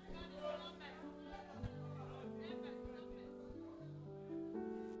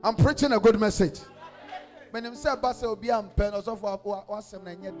 I'm preaching a good message. When him say Basa will be a pen or so for what's some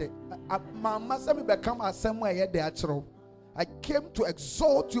day. Mamma, some become a somewhere yet they are true. I came to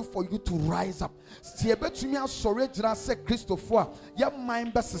exhort you for you to rise up. See a bit to me, I'm sorry, say Christopher. Your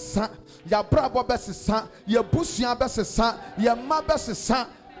mind best son, your brother best son, your bushia best son, your mother best son.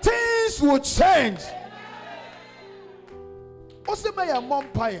 Things will change. Also, my mom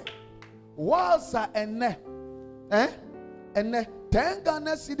pie. Was and and 10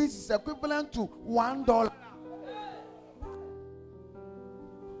 Ghana cedis is equivalent to $1.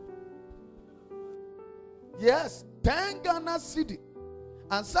 Yes. 10 Ghana cedi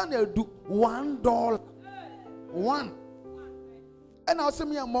and Sunday do $1. 1. And I say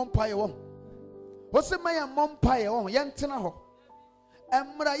me a mom pie one. What's my mom pie one? Yantina ho.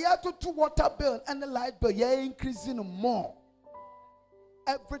 And Mrayato to water bill and the light bill, yeah, increasing more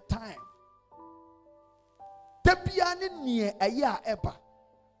every time. Tepiani near a year ever.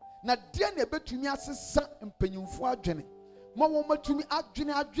 Na dear neighbor to me as a son and penny for Jenny. Mama to me at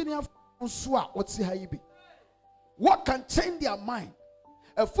Jenny of what's the high be? What can change their mind?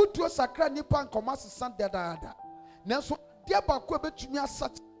 A foot to a sacred nipan commerce Sunday. Now, so dear Bakwe to me as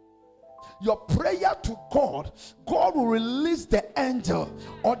such your prayer to God, God will release the angel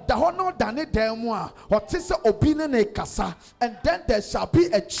or the honor dane demwa or tisa obine kasa, and then there shall be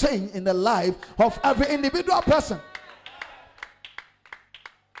a change in the life of every individual person.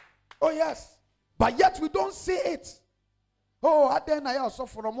 Oh yes, but yet we don't see it. Oh, I then I also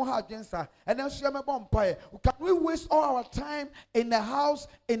for a more against her, and then she am a vampire. Can we waste all our time in the house,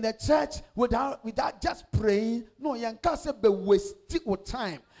 in the church, without just praying? No, you can't be wasting your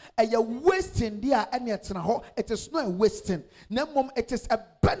time. And you're wasting there, and it is not a wasting. No, it is a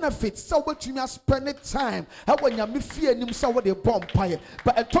benefit. So what you must spend the time. How when you fear him, so what they vampire.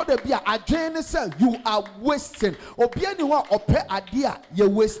 But I told them, Adjei say you are wasting. Obiani wa ope idea you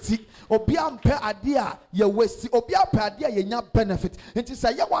wasting. Obiam pe idea you wasting. Obiam pe idea you nya benefit. And to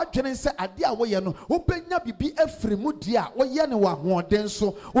say you wa Adjei say idea wo ye no. Obenya bibi efri mu dia. O ye no wa hoden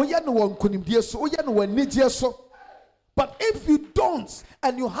so. O ye no wa nkunimdie so. O ye no wa nidie so. But if you don't,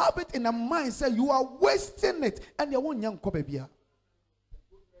 and you have it in a mind, say you are wasting it, and you won't young cobebia.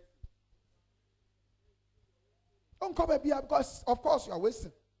 Don't cobebia because of course you are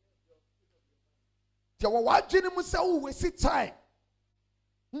wasting. You are watching him say, "Oh, waste time."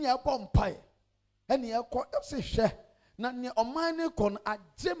 Nya pie, and you call say share. Na ne omane kon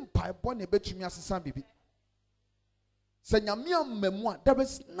agem pie bone betumi asesa bibi. Say nyame amemua, there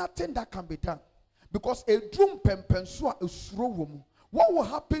is nothing that can be done. Because a drum pempensua is room. What will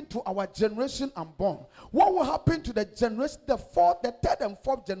happen to our generation unborn? What will happen to the generation, the third and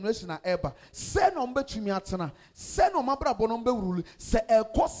fourth generation are ever? Send on betumi atena. Send on mabra bonombe rule. Se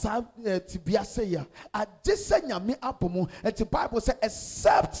ekosa tibia say ya. Adjei say nyame abomo. And the Bible says,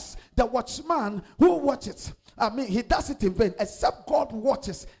 except the watchman who watches. I mean, he does it in vain. Except God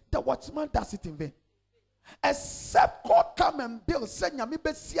watches, the watchman does it in vain. Except God come and build, say nyame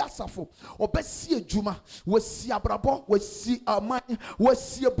besi asafo, obesi ejuma, wesi abrabo, wesi amani,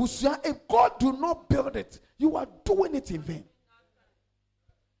 wesi abusua. If God do not build it, you are doing it in vain.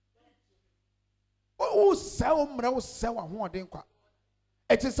 Oh, sell mre, sell ahoden kwa.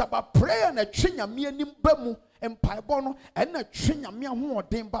 It is about prayer and a nyame anim ba mu, empaibo no, and a nyame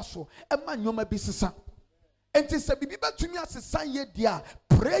ahoden ba so, e ma nyoma bi sesa. Enti se bibi betumi asesa ye dia,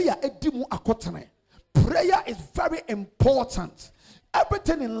 prayer edi mu akotene. Prayer is very important.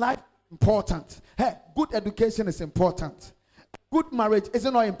 Everything in life is important. Hey, good education is important. Good marriage, is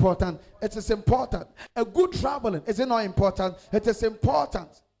it not important? It is important. A good traveling, is it not important? It is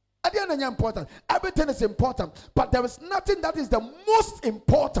important. At the end, it's important. Everything is important. But there is nothing that is the most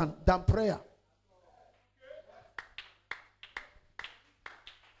important than prayer.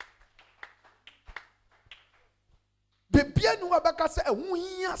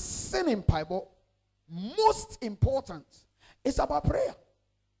 Most important is about prayer.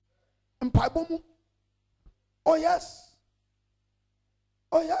 Oh yes.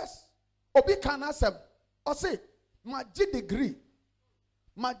 Oh yes. Obi can answer. I say, my G degree,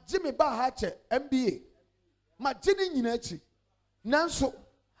 my Jimmy Bahache MBA, my Jenny Ninechi. Nanso,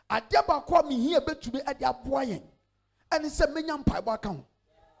 I never call me here but to be at your boy. And it's a minion paibo account.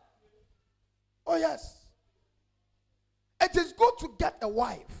 Oh yes. It is good to get a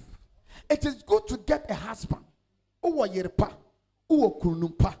wife. It is good to get a husband. Uwa yerpa, uwa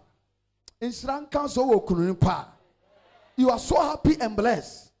kunumpa. In Sri Lanka, so kunumpa. You are so happy and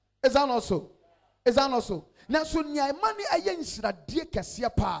blessed. Is that also? Is that also? Now, so nyai mani ayen sira die kasia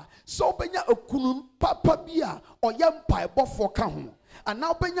pa. So benya a kunumpa pabia or yam pai bo for kahun. And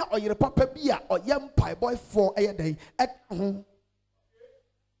now benya or yerpa pabia or yam pai boy for a day at home.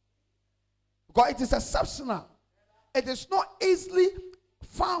 God, it is exceptional. It is not easily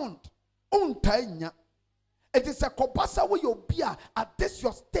found. It is a compasa where you be at this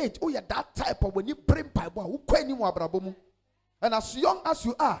your stage. Oh, yeah, that type of when you bring Bible, and as young as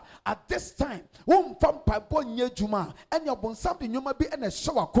you are at this time, from Bible near Juma, and you're born something you might be in a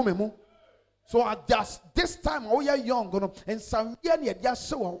shower. So at just this time, oh, you're young, and some year just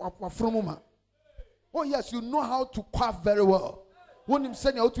show from. Oh, yes, you know how to quaff very well. When him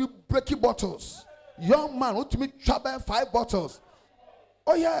saying how to break bottles, young man, who to make trouble 5 bottles.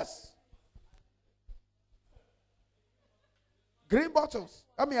 Oh, yes. Green bottles.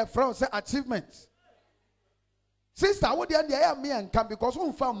 I mean, a friend say achievements. Sister, what the idea me and come because we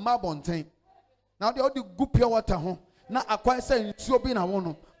found Mabontain. Now they all the good pure water home. Now I quite say so being a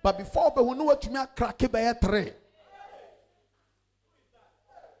one. But before we know what you mean crack it by a tray.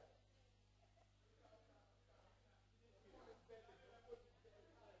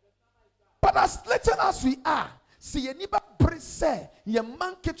 But as little as we are, see any say your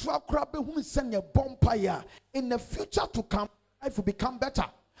man to a crab who send your bonfire in the future to come. Life will become better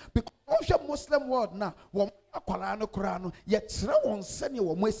because wohwɛ Muslim world na wɔn akwara no kora no yɛkyerɛ wɔn sɛnea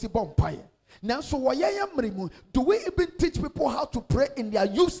wɔn asi bɔ mpaeɛ. Nanso wɔyɛ yɛ mmere mu, do we even teach people how to pray in their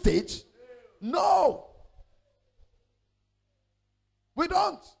youth stage? No. We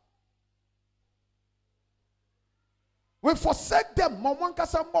don't. We forsake them.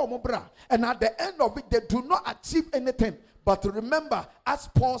 And at the end of it, they do not achieve anything. But remember, as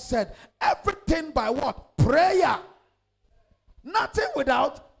Paul said, everything by what? Prayer. Nothing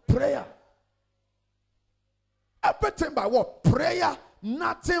without prayer. Everything by what? Prayer.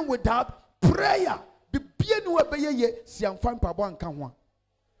 Nothing without prayer.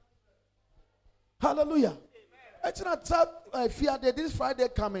 Hallelujah. It's not this Friday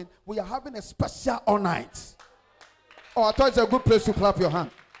coming. We are having a special all night. Oh, I thought it's a good place to clap your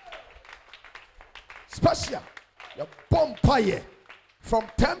hand. Special. Your bonfire from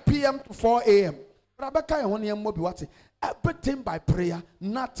 10 p.m. to 4 a.m. Everything by prayer,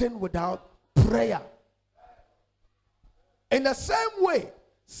 nothing without prayer. In the same way,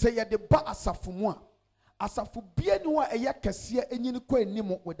 say the ba asafu mu asafu bia ni wa eye kese enyini ko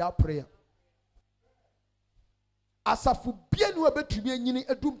anim without prayer. Asafu bia ni wa betumi enyini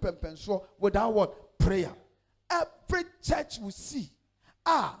edum pempenso without what? Prayer. Every church we see,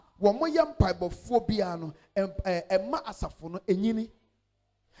 womo yam paibofo bia no ema asafu no enyini.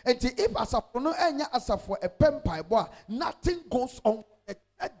 And if asafu no enya asafu epem paibo, nothing goes on, it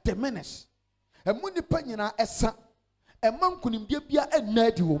diminish. Emu nipa nyina esa ema nkunimdie bia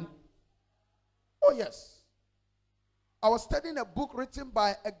enadi wom. Oh yes. I was studying a book written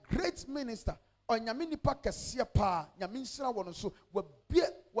by a great minister. Onyame nipa kese pa, nyame nsira wono so, we bie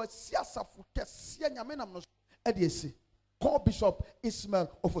wasi asafu kese nyame nam no ediesi. Call Bishop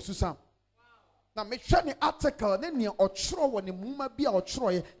Ismail of Osusam. Now make sure the article ne near ochro woni muma bia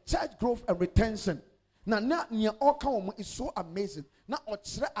ochro church growth and retention. Now near all come is so amazing. Now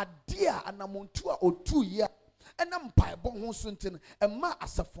ochre adia anamontu a otu year. And I'm Bible ho suntin e ma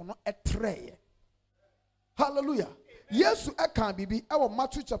asafo no etre. Hallelujah. Yesu eka bibi e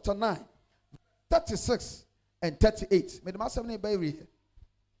Matthew chapter 9 36 and 38. Me the master name by read.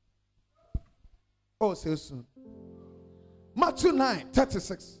 Oh, so soon. Matthew 9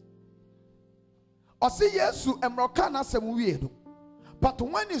 36. I see Yesu emroka na sem wiedo. But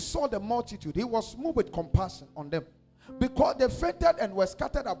when he saw the multitude, he was moved with compassion on them, because they fainted and were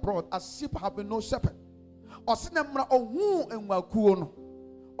scattered abroad as sheep having no shepherd. Osinemra ohu enwakuo no,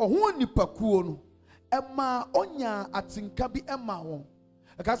 ohu nipakuo no, ema onya atinka bi ema won.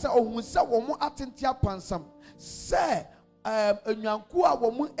 Eka se ohun se wo atintia pansam, se enwanku a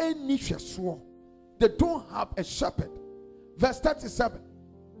wo eni hweso. They don't have a shepherd. Verse 37.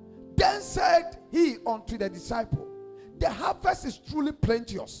 Then said he unto the disciple, the harvest is truly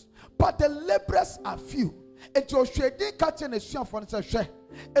plenteous, but the laborers are few. And to shedi catch an issue for say,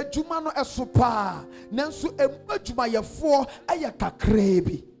 ejuma no esopa, nanso ejuma yefo aya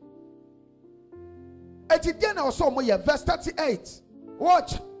kakrebi. Eti den also mo ye verse 38.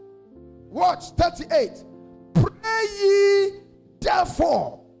 Watch 38. Pray ye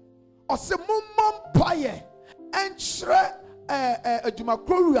therefore, ose mummom paye enchre ejuma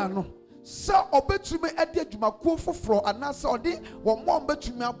kroria no. Sa obetumi ade adwumakuo foforo anasa ode wo mo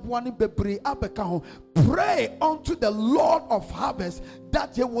betumi aboa ne bebre abeka ho. Pray unto the Lord of harvest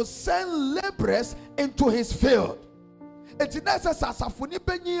that he will send laborers into his field. Eti na se asafo ni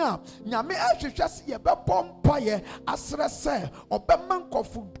benyi a nyame ahwehwe se ye bebom paye asre se obema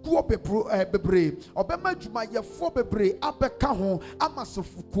nkofo duo bebre obema adwuma yefo bebre abeka ho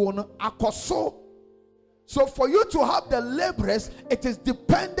amasofukuo no akoso. So for you to have the laborers, it is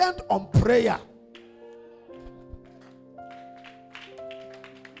dependent on prayer.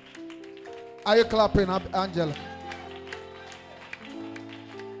 Are you clapping up, Angela?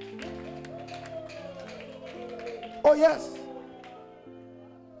 Oh yes.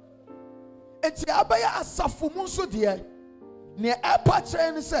 It's abaya asafu munso de ne epa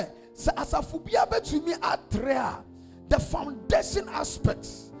chere say asafu bia betumi atre the foundation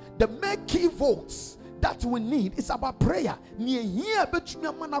aspects, the main key votes that we need is about prayer. Near here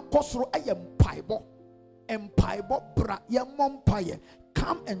betumi mana kosoro ayempaibo bra yemompaye.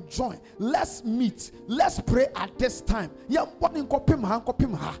 Come and join. Let's meet. Let's pray at this time. That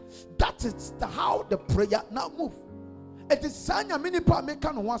is how the prayer now move. It is sanya mini pa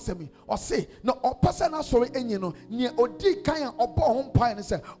meka no wasemi or say no or person sorry enye no near odi kan obo ho mpa ne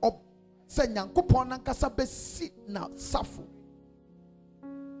se nyankopon nankasa besi na safu.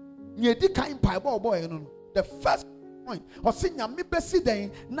 The first point, or see nyame besi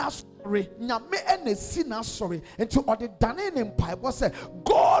den na sorry, nyame enesi na sorry, until all the dane in Bible say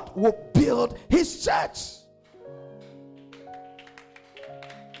God will build his church.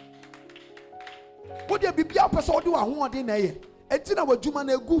 What you be a person do a one day na ye. Etina wa juma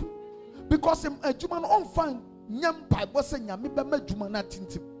na egu because juma no on find nyam pai bo se nyame be ma juma na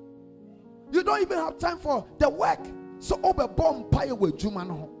tintim. You don't even have time for the work. So over bomb pai we juma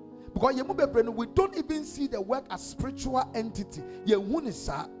no. Because you we don't even see the work as spiritual entity. Ye wuni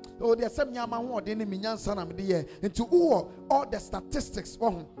sa. Oh, there's some yama who are in minyan sana me into all the statistics.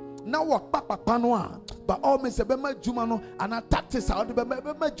 Oh, now what papa panwa, but all Miss Bema Jumano and a tactics out of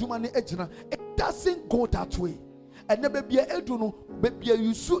Bema Jumani ejina. It doesn't go that way. And never be a eduno, baby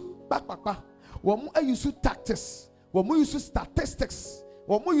you shoot back papa. One more you shoot tactics, one more you shoot statistics,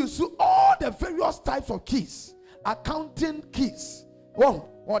 one more you shoot all the various types of keys, accounting keys. One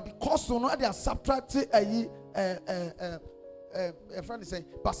or the cost or not they are subtracting a friend is saying,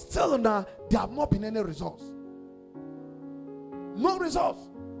 but still now there have not been any results. No results.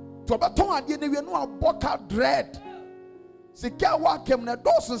 To about two and we know about out dread. Sika wa kem na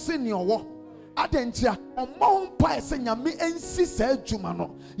dosun senior wo. Adentia on mom pie say nyame ensi sa adwuma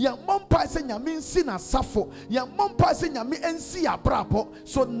no. Ya mom pie say nyame ensi na safo. Ya mom pie say nyame ensi abrabo.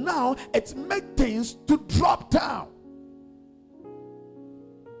 So now it make things to drop down.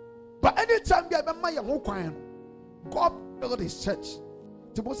 But anytime we have a maya ho kwan, God build his church.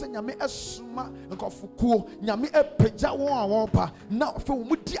 To say nyame esuma nkofukuo nyame epeja won awon pa na fe wo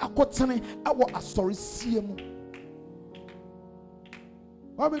mudi akotene awo asori siemu.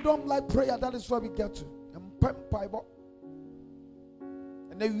 When we don't like prayer, that is where we get to.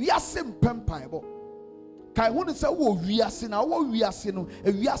 And the wiase mpempaibo. Kai won say wo wiase na wo wiase no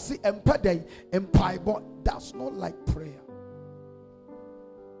e wiase empedai empaibo. That's not like prayer.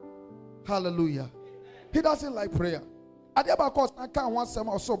 Hallelujah. He doesn't like prayer. I can't want some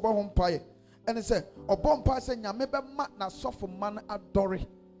also born pie. And he said, or born pie saying, Yameba mat na suffer man adore.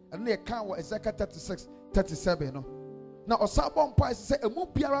 And they can't what Ezekiel 36, 37. No. Now, or Sabon pie say, a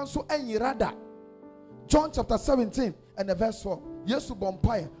move piaran so any rada. John chapter 17 and the verse 4. Yes, to bon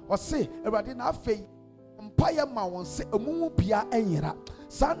pie or say, a radina faith. Empire man say, a move pia enira.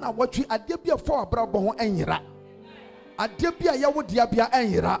 Sana what we adebia for a brabo enira. Adebia yawo diabia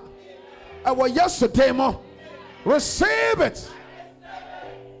enira. I was yesterday more. Receive it.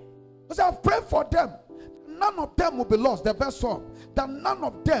 Because I've prayed for them. None of them will be lost. The verse 4. That none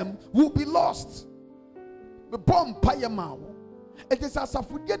of them will be lost. The bomb payamao. It is as if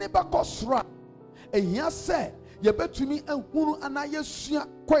we get it back osra. And he has said, you bet to me and who and I yesia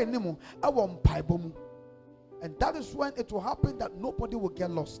quite nemo. I won't paibomu. And that is when it will happen that nobody will get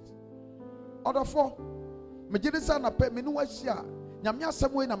lost. Other four. Majidisa na pe menu wasia. Nyamia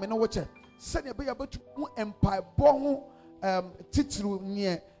samwe na menu wache. Send a baby to empire bon titru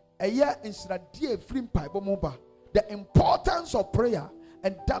near a year instead of dear free pipe moba. The importance of prayer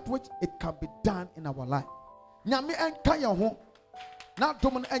and that which it can be done in our life. Nyame and kaya home. Not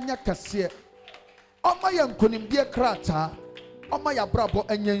domin enya kasia. Oma yam kunim dear krata. Oma ya brabo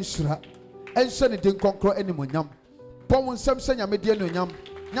enya insura. And send it in concro anymore yam. Pon some senya media no yam.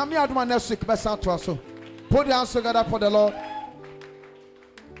 Nyame aduma next week best out to us. Put your hands together for the Lord.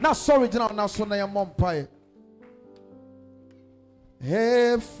 Now sorry, now so na your mom pie.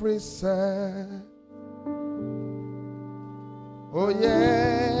 Every sad. Oh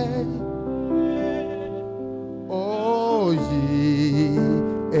yeah. Oh ye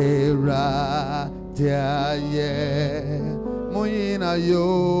era dia ye. Moina yo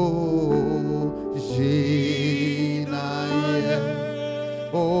jina ye.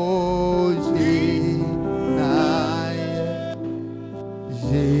 Oh ye na ye.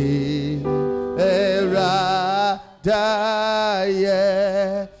 Era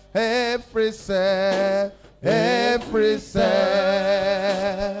die every say,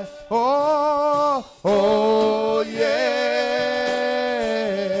 oh yeah,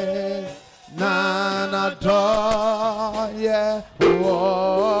 nana die, yeah,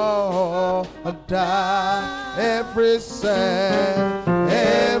 oh die every say,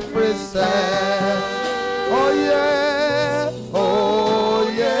 oh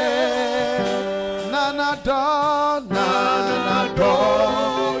yeah, nana die, yeah,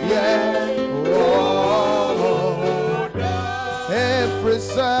 oh die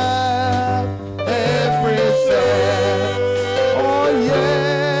every say, oh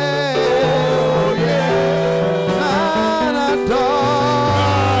yeah, nana die,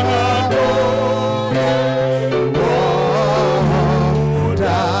 oh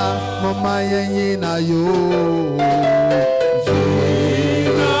die, mama yena yo.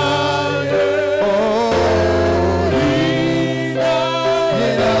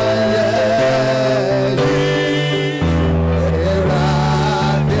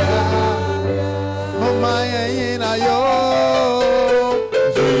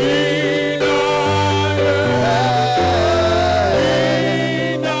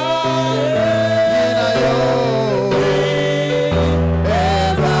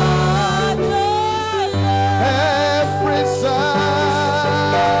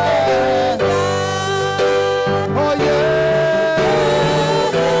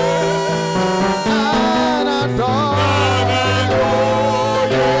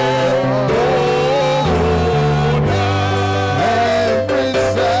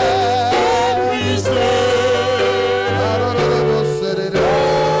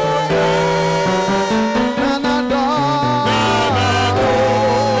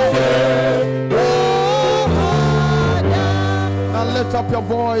 your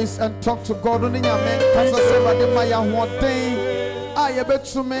voice and talk to God.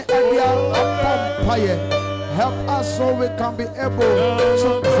 Help us so we can be able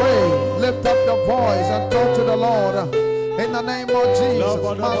to pray. Lift up your voice and talk to the Lord. In the name of Jesus.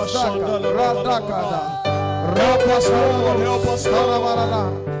 Help us, Lord. Help us, Lord. Help us,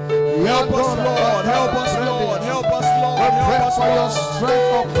 Lord. Help us, Lord. Help us, Lord. We pray for your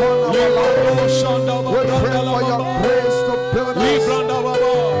strength upon our lives. We pray for your grace to build us.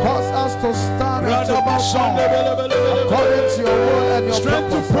 Cause us to stand and to perform according to your word and your strength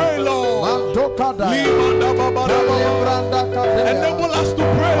purpose. To pray, Lord. Enable us to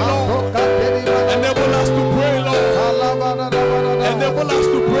pray, Lord. Enable us to pray, Lord. Enable us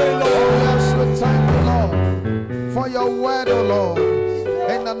to pray, Lord. Yes, we thank you, Lord, for your word, O Lord.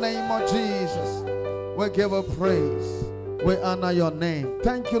 In the name of Jesus, we give a praise. We honor your name.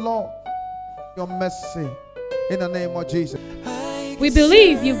 Thank you, Lord, your mercy. In the name of Jesus. We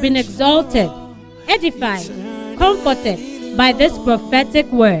believe you've been exalted, edified, comforted by this prophetic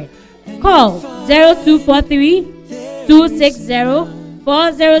word. Call 0243 260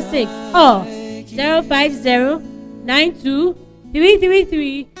 406 or 050 92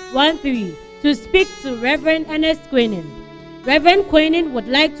 333 13 to speak to Reverend Ernest Queenan. Reverend Queenan would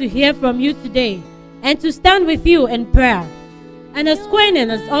like to hear from you today and to stand with you in prayer. Ernest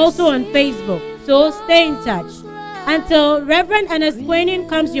Queenan is also on Facebook, so stay in touch. Until Reverend Ernest Queenan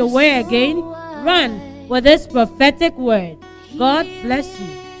comes your way again, run with this prophetic word. God bless you.